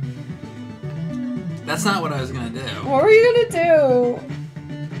 That's not what I was gonna do. What were you gonna do?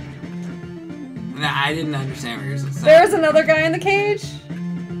 Nah, I didn't understand what you were saying. There's another guy in the cage?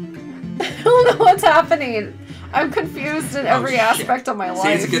 I don't know what's happening. I'm confused in every aspect of my life.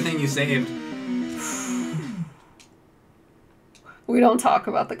 See, it's a good thing you saved. We don't talk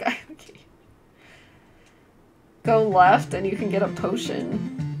about the guy in the cage. Go left and you can get a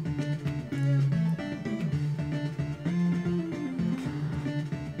potion.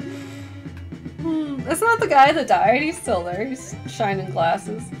 That's not the guy that died. He's still there. He's shining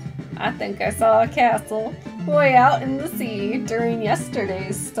glasses. I think I saw a castle way out in the sea during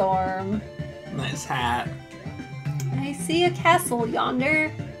yesterday's storm. Nice hat. I see a castle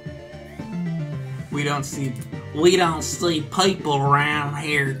yonder. We don't see people around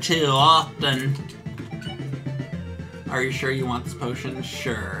here too often. Are you sure you want this potion?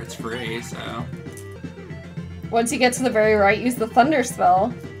 Sure, it's free, so. Once you get to the very right, use the thunder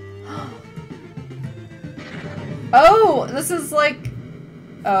spell. Oh, this is like.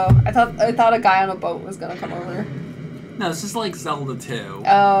 Oh, I thought a guy on a boat was gonna come over. No, this is like Zelda 2.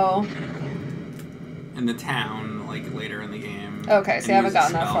 Oh. In the town, like later in the game. Okay, so you haven't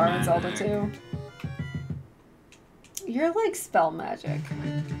gotten that far in magic. Zelda 2. You're like spell magic.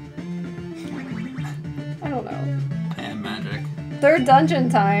 I don't know. I am magic. Third dungeon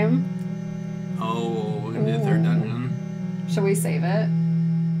time. Oh, we're gonna do the third dungeon. Should we save it?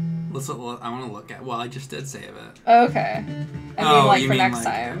 Let's look, I want to look at. Well, I just did save it. Okay. I mean, like, for next like,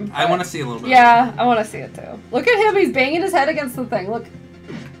 time. I want to see a little bit. Yeah, I want to see it too. Look at him. He's banging his head against the thing. Look.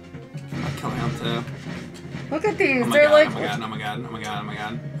 I'll kill him too. Look at these. Oh my They're god, like. oh my god, oh my god, oh my god, oh my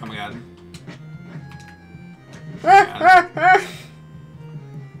god, oh my god.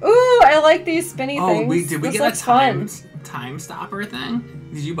 Ooh, I like these spinny things. Oh, did we this get a fun. time stopper thing?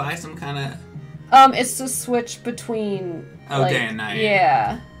 Did you buy some kind of... It's to switch between... Oh, like, day and night.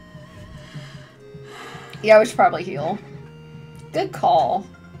 Yeah. Yeah, we should probably heal. Good call.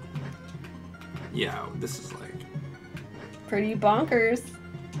 Yeah, this is like... Pretty bonkers.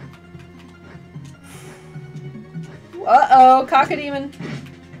 Uh-oh, cockademon.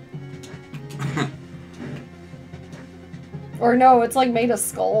 Or no, it's like made of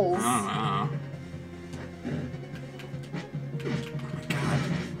skulls. I don't know.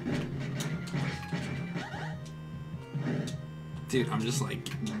 Dude, I'm just like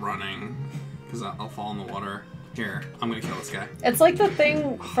running because I'll fall in the water. Here, I'm gonna kill this guy. It's like the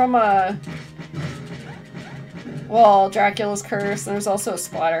thing from well, Dracula's Curse, and there's also a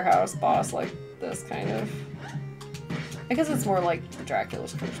Splatterhouse boss like this, kind of. I guess it's more like the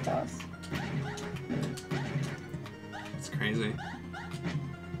Dracula's Curse boss. It's crazy.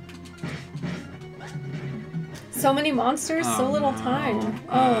 So many monsters, so little time.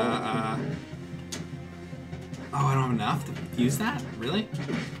 Oh, I don't have enough to use that? Really?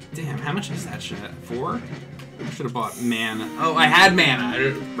 Damn, how much is that shit? 4? Should have bought mana. Oh, I had mana.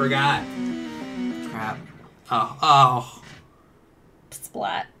 I forgot. Crap. Oh.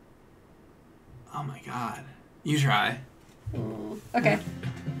 Splat. Oh my god. You try. Okay.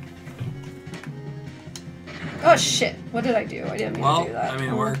 Oh shit! What did I do? I didn't mean to do that. I mean,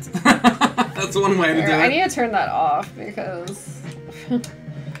 it worked. That's one way to do it. I need to turn that off because...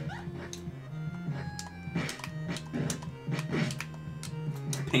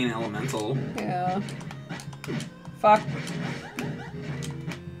 Pain elemental. Yeah. Fuck.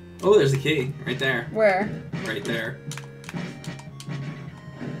 Oh, there's a key. Right there. Where? Right there.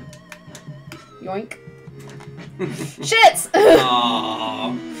 Yoink. Shit!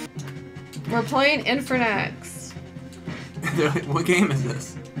 Aww. We're playing Infernax. What game is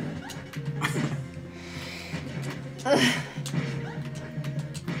this?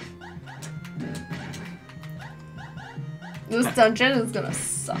 This dungeon is gonna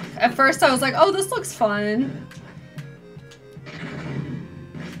suck. At first I was like, oh, this looks fun.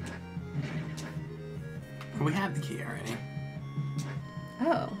 We have the key already.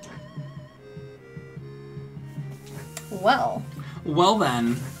 Oh. Well. Well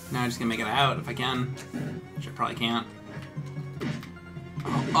then, now I'm just gonna make it out if I can. Which I probably can't.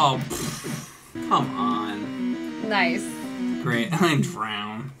 Oh, pff, come on. Nice. Great, I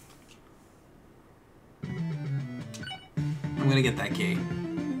drown. I'm gonna get that key.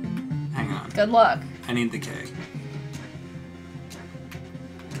 Hang on. Good luck. I need the key.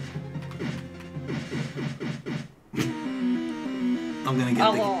 I'm gonna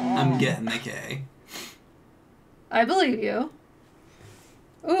get the. I'm getting the key. I believe you.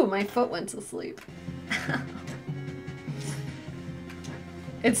 Ooh, my foot went to sleep.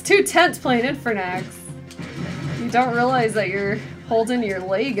 It's too tense playing Infernax. You don't realize that you're holding your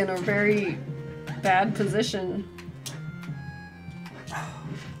leg in a very bad position.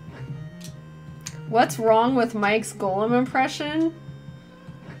 What's wrong with Mike's Golem impression?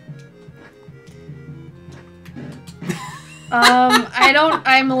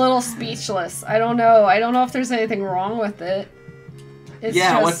 I'm a little speechless. I don't know. I don't know if there's anything wrong with it. It's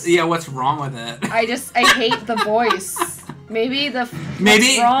what's wrong with it? I hate the voice.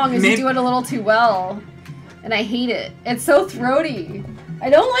 What's wrong is you do it a little too well. And I hate it. It's so throaty. I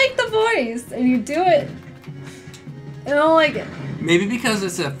don't like the voice. And you do it. I don't like it. Maybe because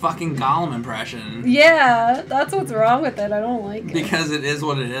it's a fucking Gollum impression. Yeah, that's what's wrong with it. I don't like it. Because it is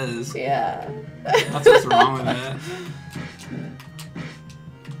what it is. Yeah. That's what's wrong with it.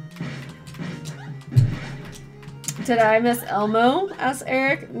 Did I miss Elmo? Asked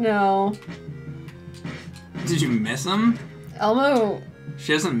Eric. No. Did you miss him? Elmo.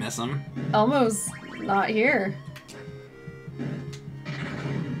 She doesn't miss him. Elmo's not here.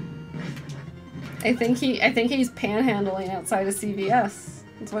 I think he's panhandling outside of CVS.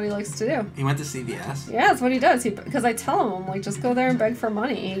 That's what he likes to do. He went to CVS? Yeah, that's what he does. Because I tell him, I'm like, just go there and beg for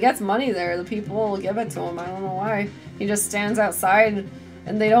money. He gets money there. The people will give it to him. I don't know why. He just stands outside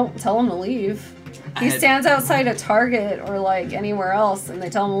and they don't tell him to leave. He stands outside a Target or like anywhere else and they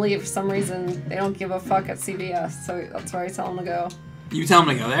tell him to leave. For some reason, they don't give a fuck at CVS. So that's where I tell him to go. You tell him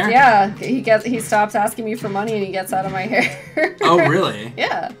to go there? Yeah. He stops asking me for money and he gets out of my hair. Oh, really?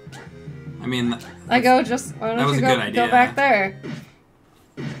 Yeah. I mean, I go, why don't you go back there?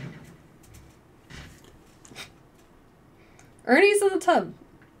 Ernie's in the tub,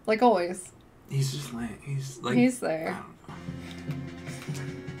 like always. He's just like, he's there.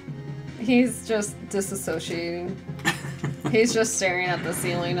 He's just disassociating. He's just staring at the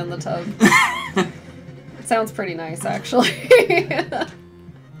ceiling in the tub. It sounds pretty nice, actually.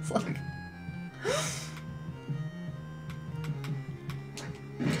 It's like...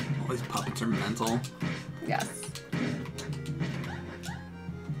 All these puppets are mental. Yes.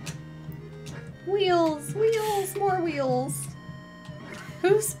 Wheels, wheels, more wheels.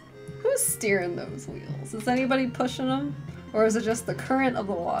 Who's steering those wheels? Is anybody pushing them? Or is it just the current of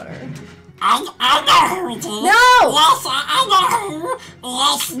the water? I know who it is. No! Yes, I know who.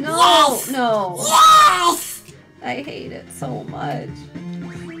 Yes, No, yes. no. Yes! I hate it so much.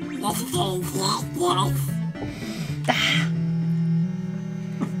 Yes, yes, yes, yes.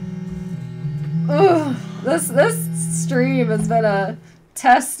 Ugh, this stream has been a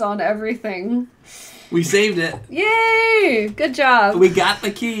test on everything. We saved it. Yay! Good job. We got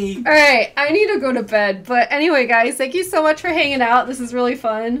the key. Alright, I need to go to bed. But anyway, guys, thank you so much for hanging out. This is really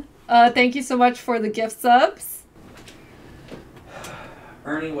fun. Thank you so much for the gift subs.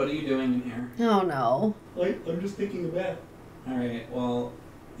 Ernie, what are you doing in here? Oh, no. I'm just taking a bath. Alright, well,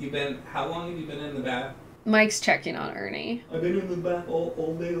 how long have you been in the bath? Mike's checking on Ernie. I've been in the bath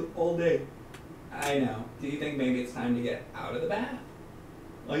all day. I know. Do you think maybe it's time to get out of the bath?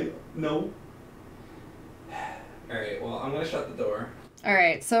 No. Alright, well, I'm gonna shut the door.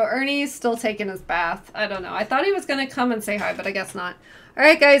 Alright, so Ernie's still taking his bath. I don't know. I thought he was gonna come and say hi, but I guess not.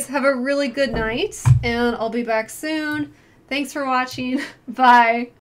 Alright, guys, have a really good night, and I'll be back soon. Thanks for watching. Bye.